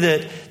just pray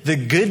that the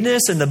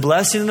goodness and the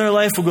blessing in their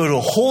life will go to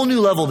a whole new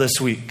level this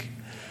week.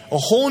 A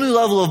whole new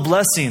level of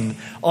blessing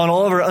on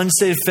all of our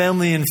unsaved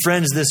family and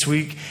friends this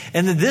week.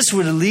 And that this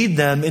would lead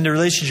them into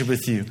relationship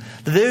with you.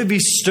 That they would be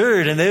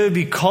stirred and they would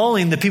be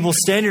calling the people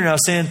standing around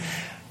saying,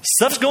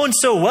 stuff's going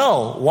so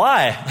well.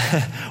 Why?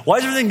 Why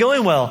is everything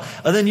going well?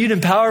 And then you'd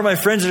empower my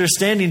friends that are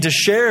standing to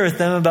share with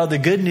them about the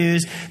good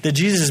news that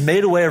Jesus has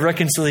made a way of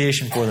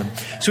reconciliation for them.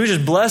 So we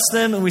just bless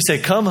them and we say,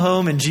 come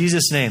home in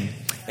Jesus' name.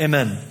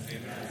 Amen.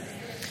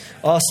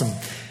 Awesome.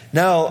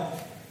 Now,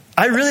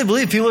 I really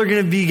believe people are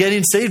going to be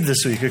getting saved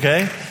this week,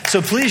 okay?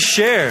 So please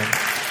share.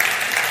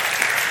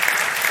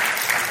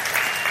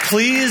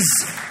 Please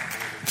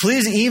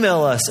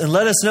email us and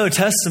let us know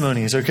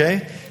testimonies,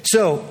 okay?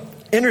 So,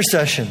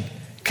 intercession.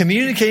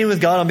 Communicating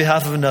with God on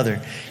behalf of another.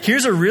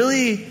 Here's a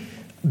really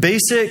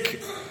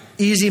basic,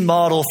 easy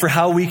model for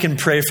how we can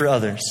pray for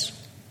others.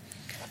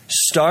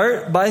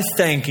 Start by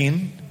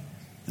thanking,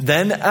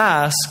 then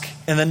ask,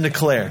 and then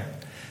declare.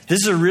 This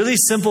is a really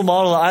simple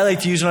model I like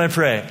to use when I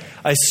pray.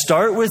 I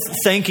start with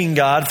thanking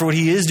God for what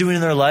he is doing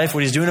in their life,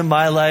 what he's doing in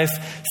my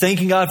life,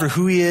 thanking God for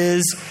who he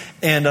is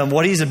and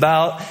what he's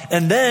about.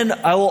 And then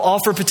I will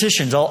offer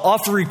petitions. I'll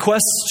offer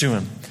requests to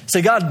him.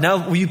 Say, God,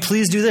 now will you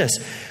please do this?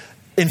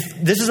 And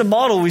this is a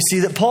model we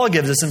see that Paul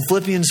gives us in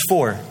Philippians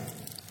 4.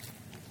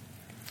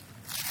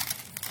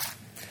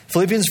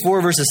 Philippians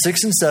 4 verses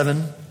 6 and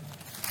 7.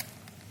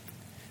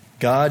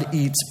 God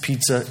eats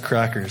pizza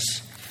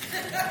crackers.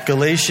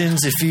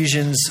 Galatians,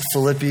 Ephesians,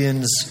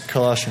 Philippians,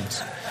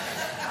 Colossians.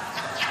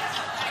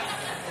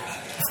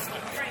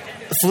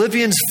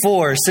 Philippians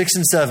 4, 6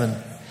 and 7.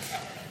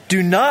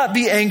 Do not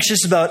be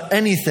anxious about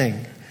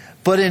anything,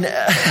 but in...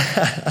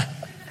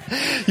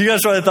 You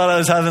guys probably thought I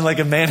was having like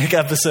a manic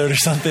episode or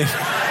something.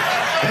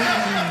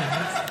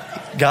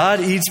 God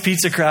eats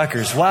pizza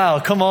crackers.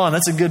 Wow, come on.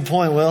 That's a good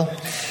point, Will.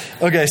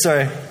 Okay,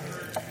 sorry.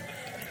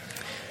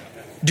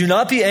 Do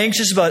not be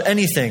anxious about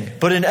anything,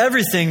 but in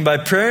everything by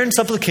prayer and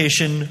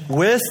supplication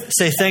with,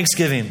 say,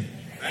 thanksgiving.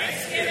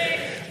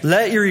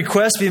 Let your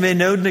requests be made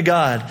known to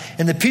God,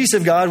 and the peace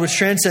of God, which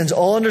transcends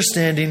all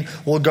understanding,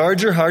 will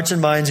guard your hearts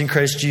and minds in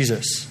Christ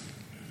Jesus.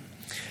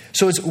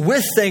 So it's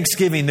with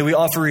thanksgiving that we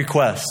offer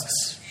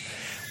requests.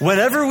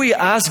 Whenever we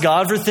ask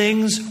God for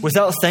things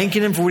without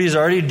thanking him for what he's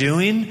already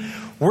doing,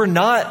 we're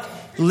not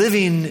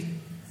living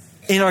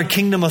in our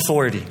kingdom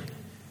authority.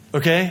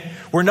 Okay?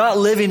 We're not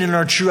living in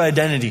our true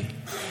identity.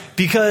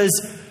 Because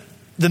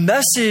the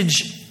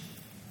message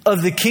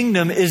of the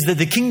kingdom is that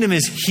the kingdom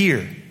is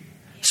here.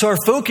 So our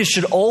focus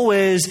should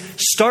always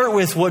start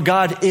with what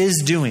God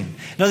is doing.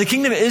 Now, the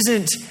kingdom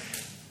isn't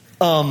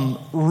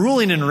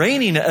ruling and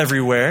reigning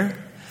everywhere,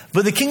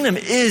 but the kingdom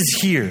is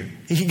here.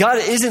 God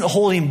isn't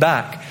holding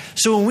back.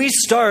 So when we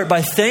start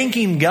by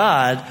thanking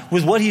God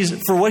with what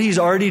he's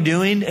already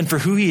doing and for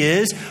who he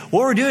is,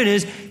 what we're doing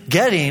is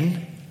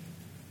getting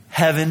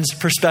heaven's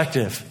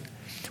perspective.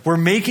 We're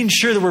making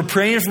sure that we're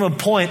praying from a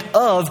point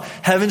of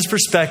heaven's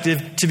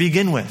perspective to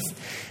begin with.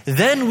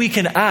 Then we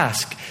can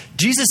ask.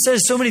 Jesus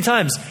says so many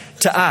times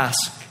to ask,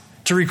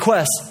 to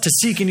request, to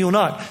seek, and you'll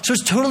knock. So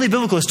it's totally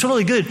biblical. It's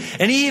totally good.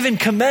 And he even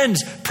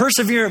commends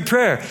perseverant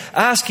prayer,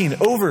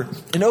 asking over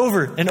and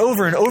over and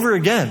over and over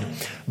again.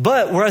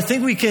 But where I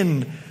think we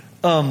can,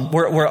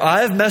 where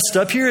I've messed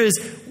up here is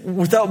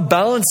without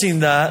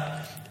balancing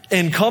that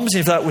and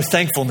compensating for that with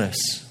thankfulness.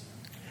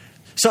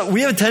 So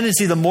we have a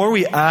tendency, the more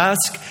we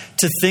ask,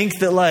 to think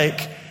that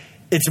like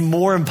it's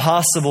more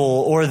impossible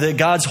or that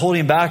God's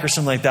holding back or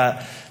something like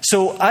that.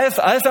 So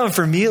I found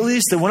for me at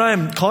least that when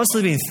I'm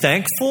constantly being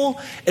thankful,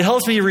 it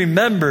helps me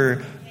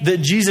remember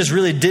that Jesus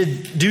really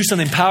did do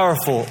something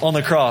powerful on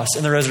the cross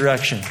and the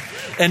resurrection,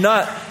 and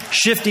not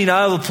shifting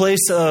out of a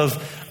place of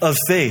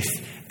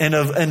faith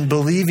and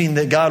believing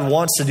that God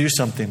wants to do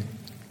something.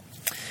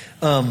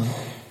 So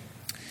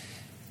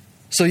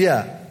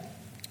yeah,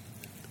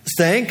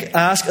 Thank,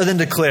 ask, and then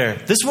declare.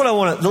 This is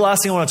the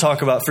last thing I want to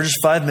talk about for just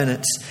 5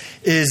 minutes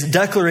is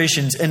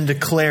declarations and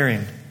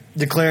declaring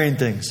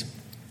things.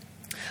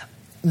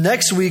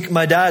 Next week,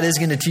 my dad is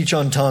going to teach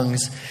on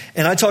tongues,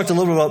 and I talked a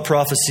little bit about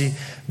prophecy,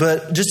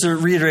 but just to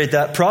reiterate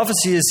that,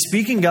 prophecy is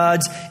speaking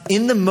God's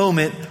in the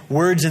moment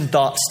words and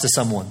thoughts to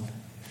someone.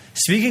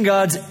 Speaking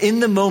God's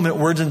in the moment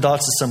words and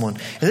thoughts to someone.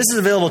 And this is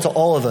available to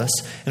all of us.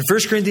 In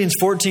 1 Corinthians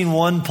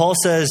 14:1, Paul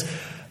says,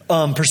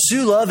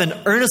 pursue love and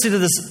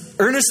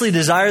earnestly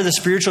desire the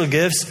spiritual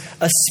gifts,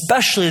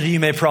 especially that you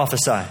may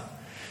prophesy.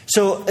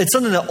 So it's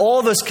something that all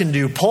of us can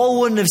do. Paul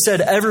wouldn't have said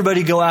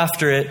everybody go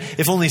after it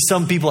if only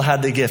some people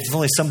had the gift, if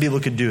only some people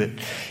could do it.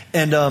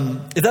 And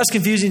if that's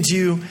confusing to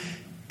you,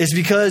 it's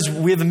because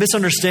we have a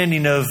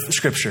misunderstanding of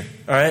Scripture,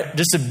 all right?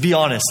 Just to be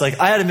honest. Like,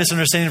 I had a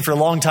misunderstanding for a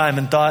long time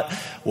and thought,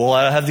 well,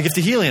 I have the gift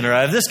of healing, or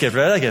I have this gift, or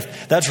I have that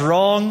gift. That's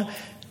wrong.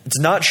 It's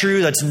not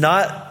true. That's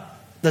not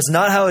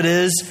how it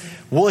is.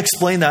 We'll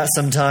explain that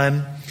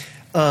sometime,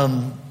 but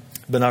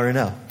not right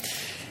now.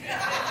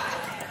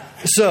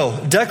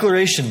 So,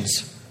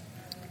 declarations.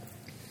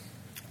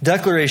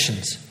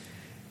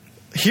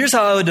 Here's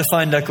how I would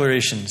define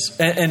declarations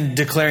and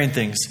declaring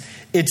things.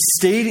 It's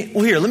stating,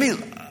 well, here,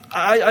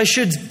 I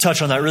should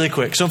touch on that really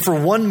quick. So for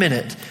 1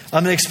 minute,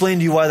 I'm going to explain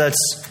to you why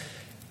that's,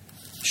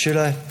 should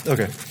I?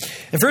 Okay.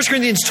 In 1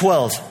 Corinthians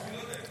 12,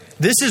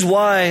 this is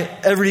why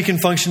everybody can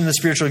function in the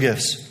spiritual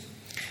gifts.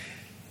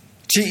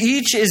 To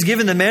each is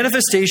given the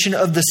manifestation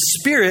of the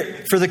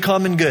Spirit for the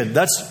common good.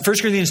 That's 1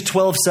 Corinthians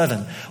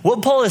 12:7.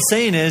 What Paul is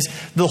saying is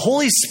the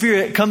Holy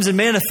Spirit comes and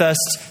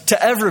manifests to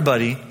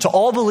everybody, to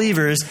all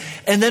believers.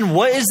 And then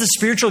what is the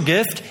spiritual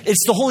gift?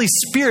 It's the Holy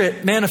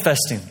Spirit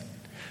manifesting.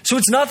 So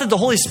it's not that the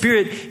Holy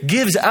Spirit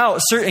gives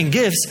out certain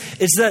gifts.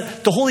 It's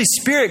that the Holy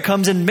Spirit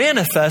comes and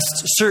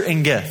manifests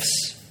certain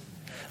gifts.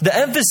 The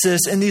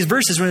emphasis in these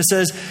verses when it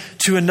says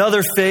to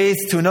another faith,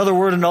 to another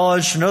word of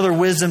knowledge, to another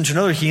wisdom, to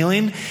another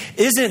healing,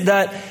 isn't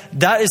that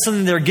is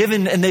something they're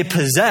given and they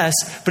possess,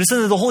 but it's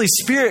something that the Holy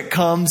Spirit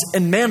comes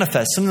and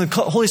manifests, something the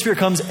Holy Spirit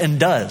comes and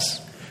does.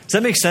 Does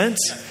that make sense?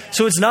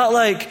 So it's not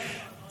like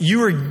you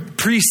were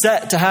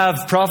preset to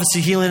have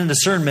prophecy, healing, and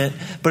discernment,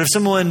 but if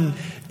someone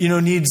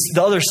needs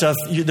the other stuff,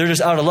 they're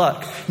just out of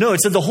luck. No,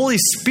 it's that the Holy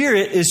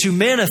Spirit is who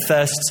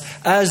manifests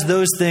as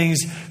those things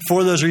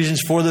for those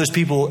reasons, for those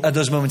people at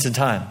those moments in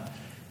time.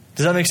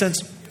 Does that make sense?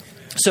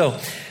 So,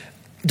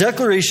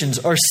 declarations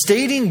are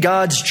stating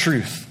God's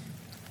truth.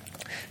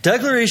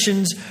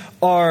 Declarations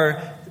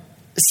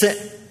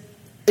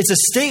it's a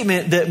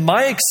statement that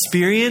my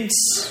experience,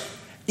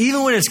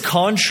 even when it's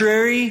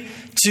contrary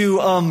to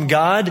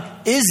God,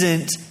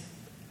 isn't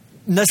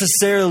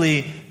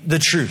necessarily the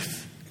truth.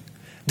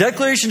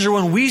 Declarations are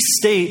when we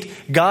state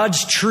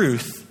God's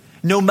truth,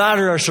 no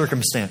matter our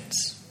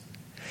circumstance.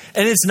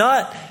 And it's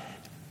not,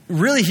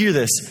 really hear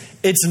this,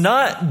 it's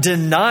not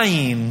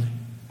denying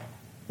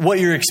what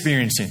you're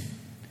experiencing.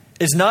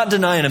 It's not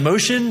denying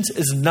emotions.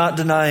 It's not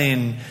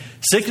denying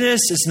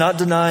sickness. It's not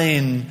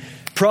denying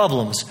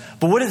problems.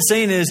 But what it's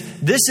saying is,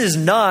 this is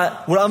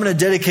not what I'm going to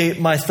dedicate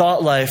my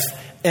thought life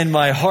and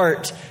my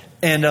heart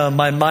and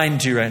my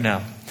mind to right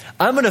now.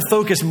 I'm going to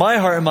focus my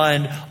heart and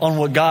mind on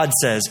what God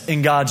says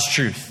in God's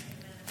truth.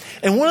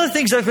 And one of the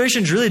things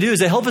declarations really do is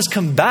they help us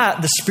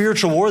combat the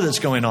spiritual war that's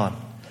going on.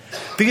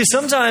 Because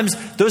sometimes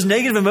those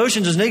negative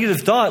emotions, those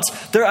negative thoughts,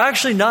 they're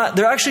actually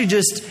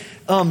just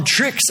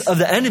tricks of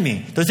the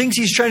enemy. They're things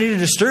he's trying to do to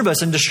disturb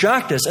us and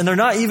distract us, and they're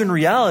not even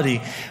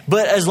reality.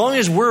 But as long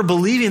as we're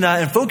believing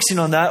that and focusing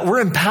on that,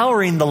 we're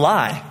empowering the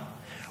lie.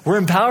 We're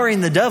empowering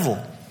the devil.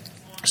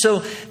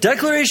 So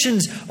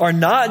declarations are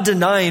not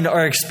denying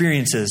our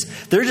experiences.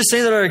 They're just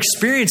saying that our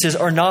experiences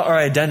are not our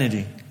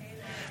identity.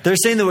 They're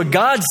saying that what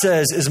God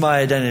says is my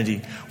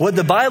identity. What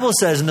the Bible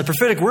says and the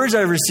prophetic words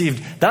I've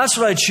received, that's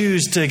what I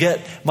choose to get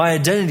my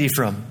identity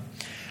from.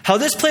 How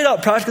this played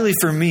out practically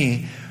for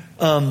me,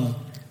 the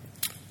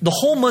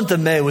whole month of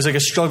May was like a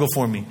struggle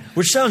for me,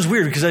 which sounds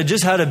weird because I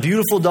just had a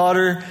beautiful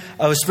daughter.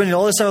 I was spending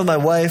all this time with my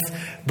wife,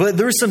 but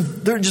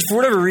just for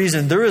whatever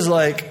reason, there was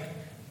like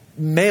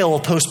male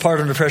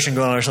postpartum depression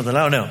going on or something.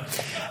 I don't know.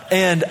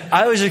 And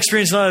I was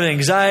experiencing a lot of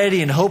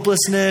anxiety and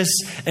hopelessness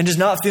and just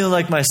not feeling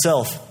like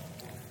myself.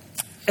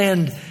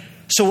 And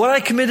so what I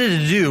committed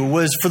to do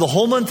was for the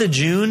whole month of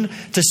June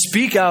to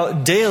speak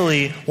out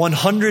daily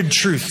 100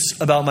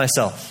 truths about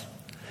myself.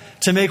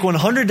 To make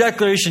 100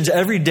 declarations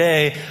every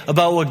day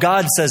about what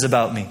God says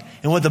about me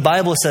and what the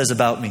Bible says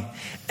about me.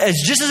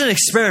 It's just as an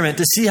experiment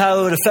to see how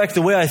it would affect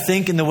the way I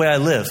think and the way I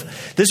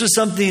live. This was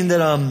something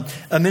that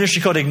a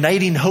ministry called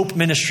Igniting Hope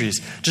Ministries.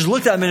 Just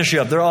look that ministry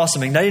up. They're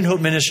awesome.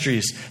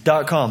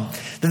 IgnitingHopeMinistries.com.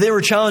 That they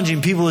were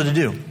challenging people to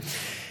do.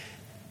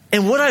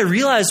 And what I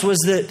realized was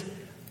that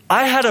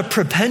I had a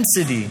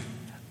propensity.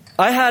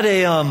 I had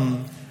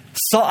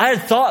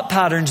thought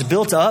patterns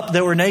built up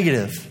that were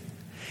negative.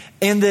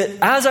 And that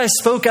as I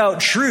spoke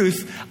out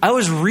truth, I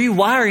was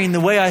rewiring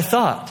the way I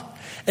thought.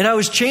 And I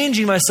was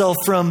changing myself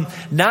from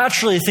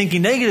naturally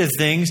thinking negative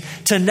things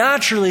to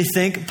naturally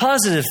think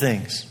positive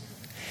things.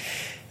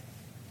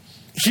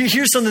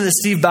 Here's something that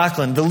Steve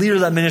Backlund, the leader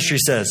of that ministry,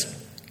 says.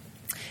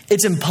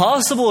 It's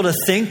impossible to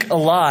think a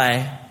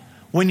lie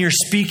when you're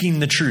speaking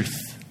the truth.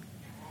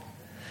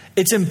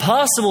 It's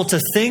impossible to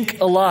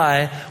think a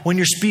lie when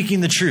you're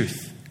speaking the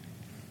truth.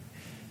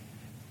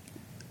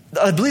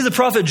 I believe the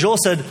prophet Joel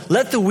said,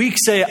 let the weak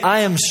say,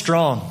 I am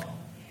strong.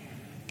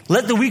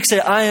 Let the weak say,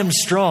 I am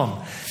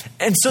strong.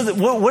 And so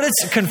what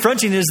it's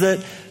confronting is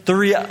that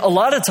a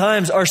lot of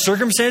times our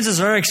circumstances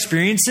and our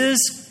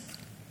experiences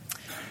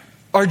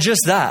are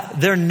just that.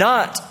 They're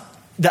not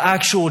the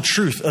actual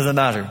truth of the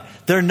matter.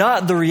 They're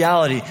not the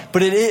reality,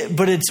 but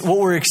it's what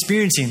we're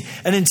experiencing.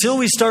 And until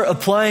we start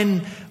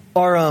applying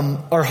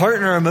our heart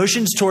and our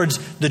emotions towards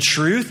the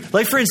truth,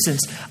 like for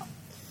instance,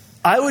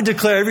 I would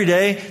declare every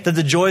day that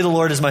the joy of the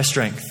Lord is my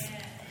strength.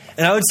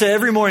 And I would say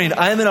every morning,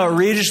 I am an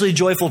outrageously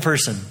joyful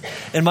person.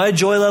 And my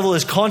joy level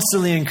is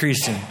constantly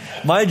increasing.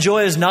 My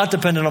joy is not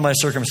dependent on my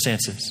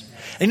circumstances.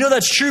 And you know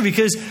that's true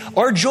because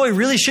our joy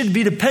really should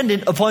be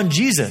dependent upon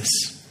Jesus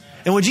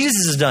and what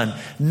Jesus has done,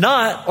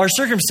 not our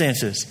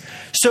circumstances.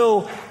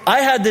 So I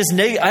had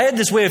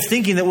this way of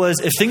thinking that was,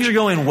 if things are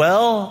going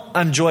well,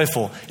 I'm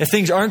joyful. If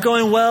things aren't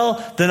going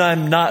well, then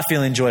I'm not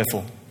feeling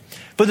joyful.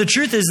 But the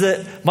truth is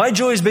that my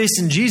joy is based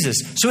in Jesus.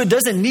 So it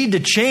doesn't need to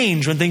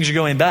change when things are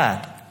going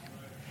bad.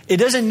 It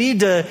doesn't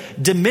need to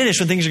diminish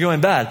when things are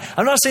going bad.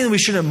 I'm not saying that we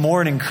shouldn't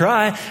mourn and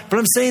cry, but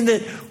I'm saying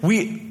that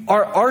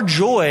our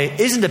joy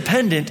isn't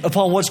dependent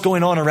upon what's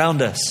going on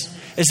around us.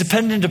 It's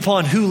dependent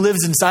upon who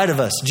lives inside of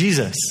us,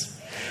 Jesus.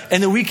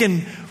 And that we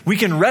can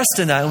rest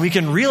in that and we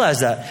can realize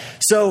that.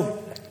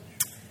 So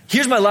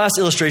here's my last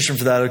illustration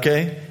for that,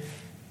 okay?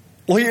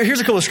 Well, here's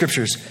a couple of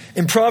scriptures.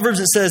 In Proverbs,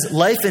 it says,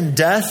 life and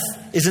death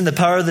is in the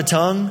power of the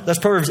tongue. That's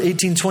Proverbs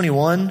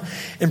 18:21.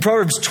 In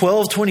Proverbs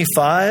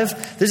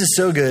 12:25, this is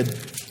so good.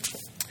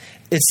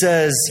 It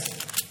says,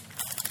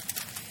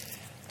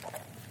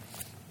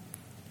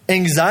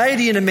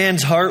 anxiety in a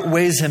man's heart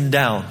weighs him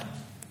down,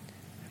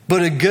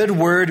 but a good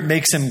word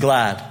makes him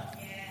glad.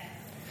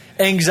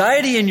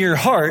 Anxiety in your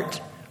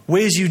heart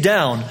weighs you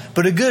down,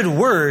 but a good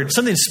word,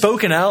 something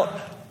spoken out,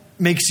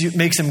 makes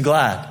him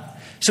glad.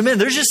 So man,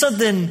 there's just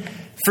something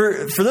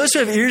for those who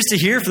have ears to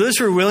hear, for those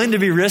who are willing to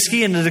be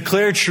risky and to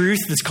declare truth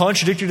that's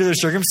contradictory to their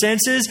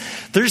circumstances,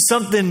 there's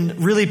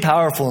something really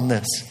powerful in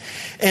this.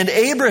 And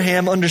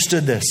Abraham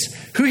understood this.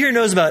 Who here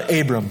knows about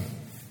Abram?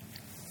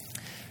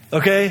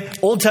 Okay,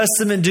 Old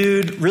Testament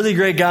dude, really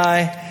great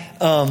guy.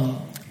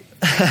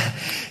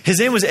 His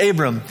name was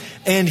Abram,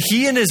 and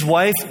he and his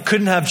wife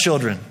couldn't have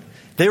children.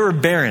 They were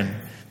barren.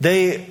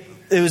 It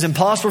was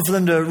impossible for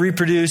them to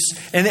reproduce,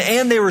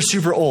 and they were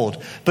super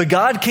old. But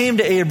God came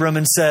to Abram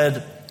and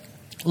said,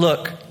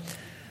 look,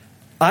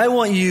 I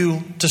want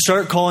you to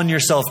start calling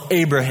yourself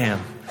Abraham,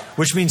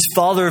 which means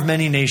father of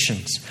many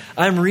nations.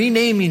 I'm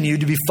renaming you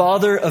to be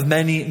father of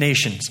many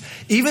nations.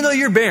 Even though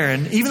you're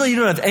barren, even though you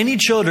don't have any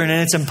children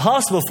and it's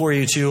impossible for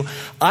you to,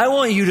 I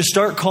want you to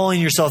start calling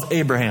yourself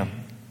Abraham,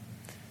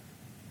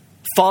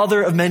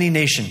 father of many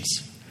nations.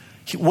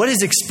 What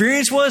his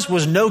experience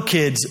was no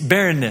kids,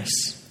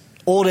 barrenness,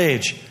 old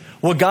age.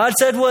 What God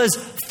said was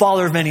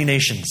father of many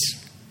nations.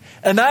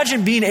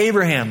 Imagine being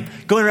Abraham,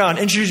 going around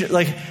introducing,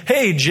 like,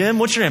 hey, Jim,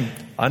 what's your name?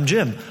 I'm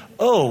Jim.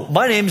 Oh,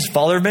 my name's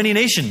father of many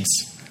nations.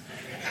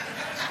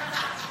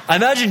 I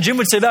imagine Jim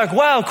would say back,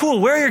 wow, cool,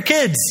 where are your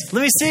kids?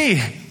 Let me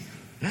see.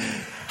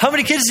 How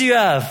many kids do you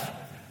have?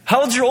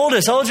 How old's your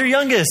oldest? How old's your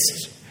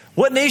youngest?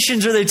 What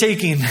nations are they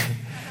taking?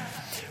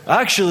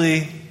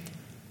 Actually,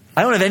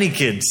 I don't have any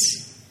kids.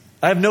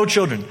 I have no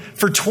children.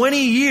 For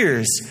 20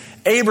 years,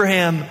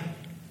 Abraham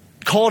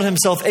called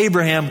himself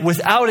Abraham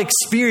without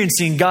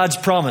experiencing God's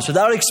promise,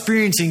 without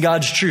experiencing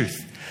God's truth.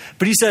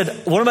 But he said,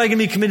 what am I going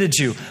to be committed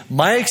to?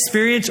 My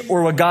experience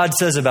or what God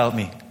says about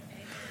me?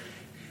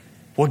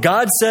 What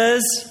God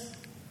says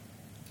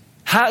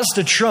has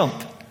to trump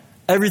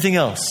everything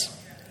else.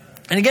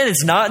 And again,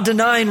 it's not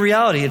denying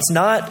reality. It's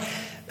not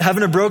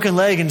having a broken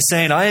leg and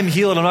saying, I am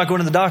healed, I'm not going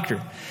to the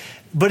doctor.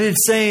 But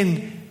it's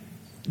saying,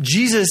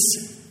 Jesus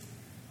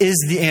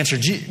is the answer.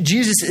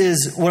 Jesus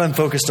is what I'm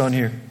focused on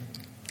here.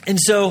 And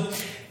so,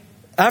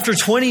 after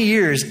 20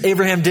 years,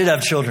 Abraham did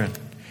have children.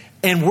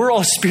 And we're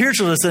all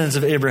spiritual descendants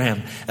of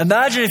Abraham.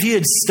 Imagine if he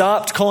had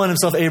stopped calling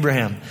himself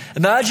Abraham.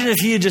 Imagine if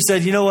he had just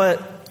said, you know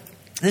what?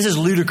 This is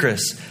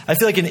ludicrous. I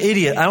feel like an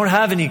idiot. I don't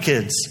have any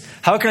kids.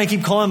 How can I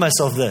keep calling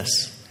myself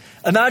this?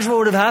 Imagine what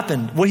would have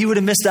happened, what he would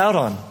have missed out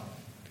on.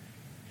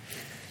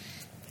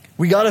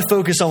 We got to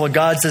focus on what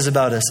God says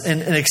about us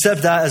and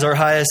accept that as our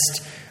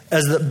highest,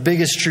 as the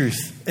biggest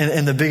truth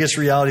and the biggest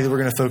reality that we're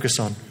going to focus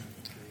on.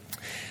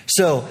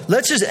 So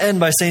let's just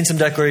end by saying some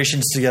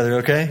declarations together,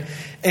 okay?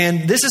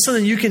 And this is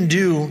something you can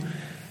do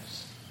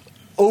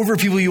over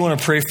people you want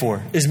to pray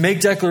for, is make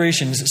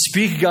declarations,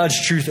 speak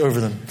God's truth over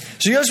them.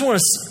 So you guys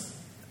want to,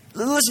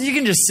 listen, you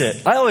can just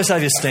sit. I always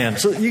have you stand,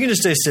 so you can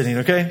just stay sitting,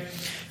 okay?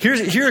 Here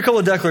are a couple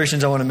of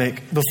declarations I want to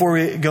make before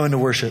we go into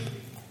worship.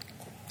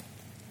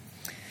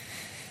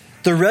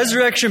 The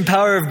resurrection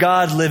power of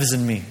God lives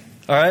in me.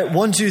 All right,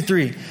 1, 2,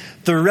 3.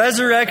 The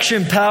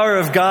resurrection power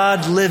of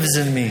God lives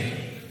in me.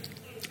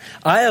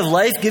 I have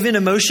life-giving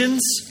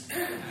emotions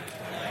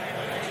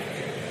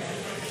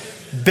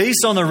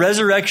based on the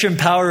resurrection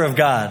power of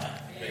God.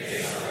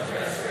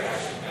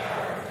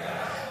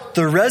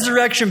 The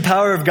resurrection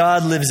power of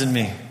God lives in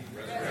me.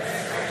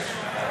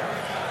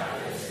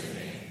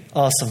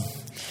 Awesome.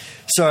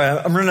 Sorry,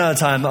 I'm running out of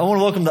time. I want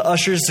to welcome the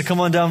ushers to come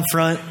on down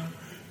front.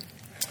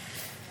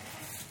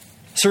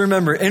 So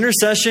remember,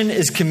 intercession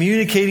is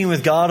communicating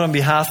with God on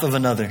behalf of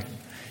another.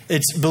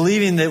 It's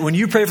believing that when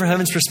you pray from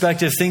heaven's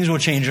perspective, things will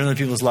change in other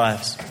people's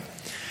lives.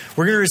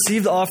 We're going to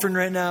receive the offering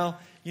right now.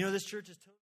 You know, this church is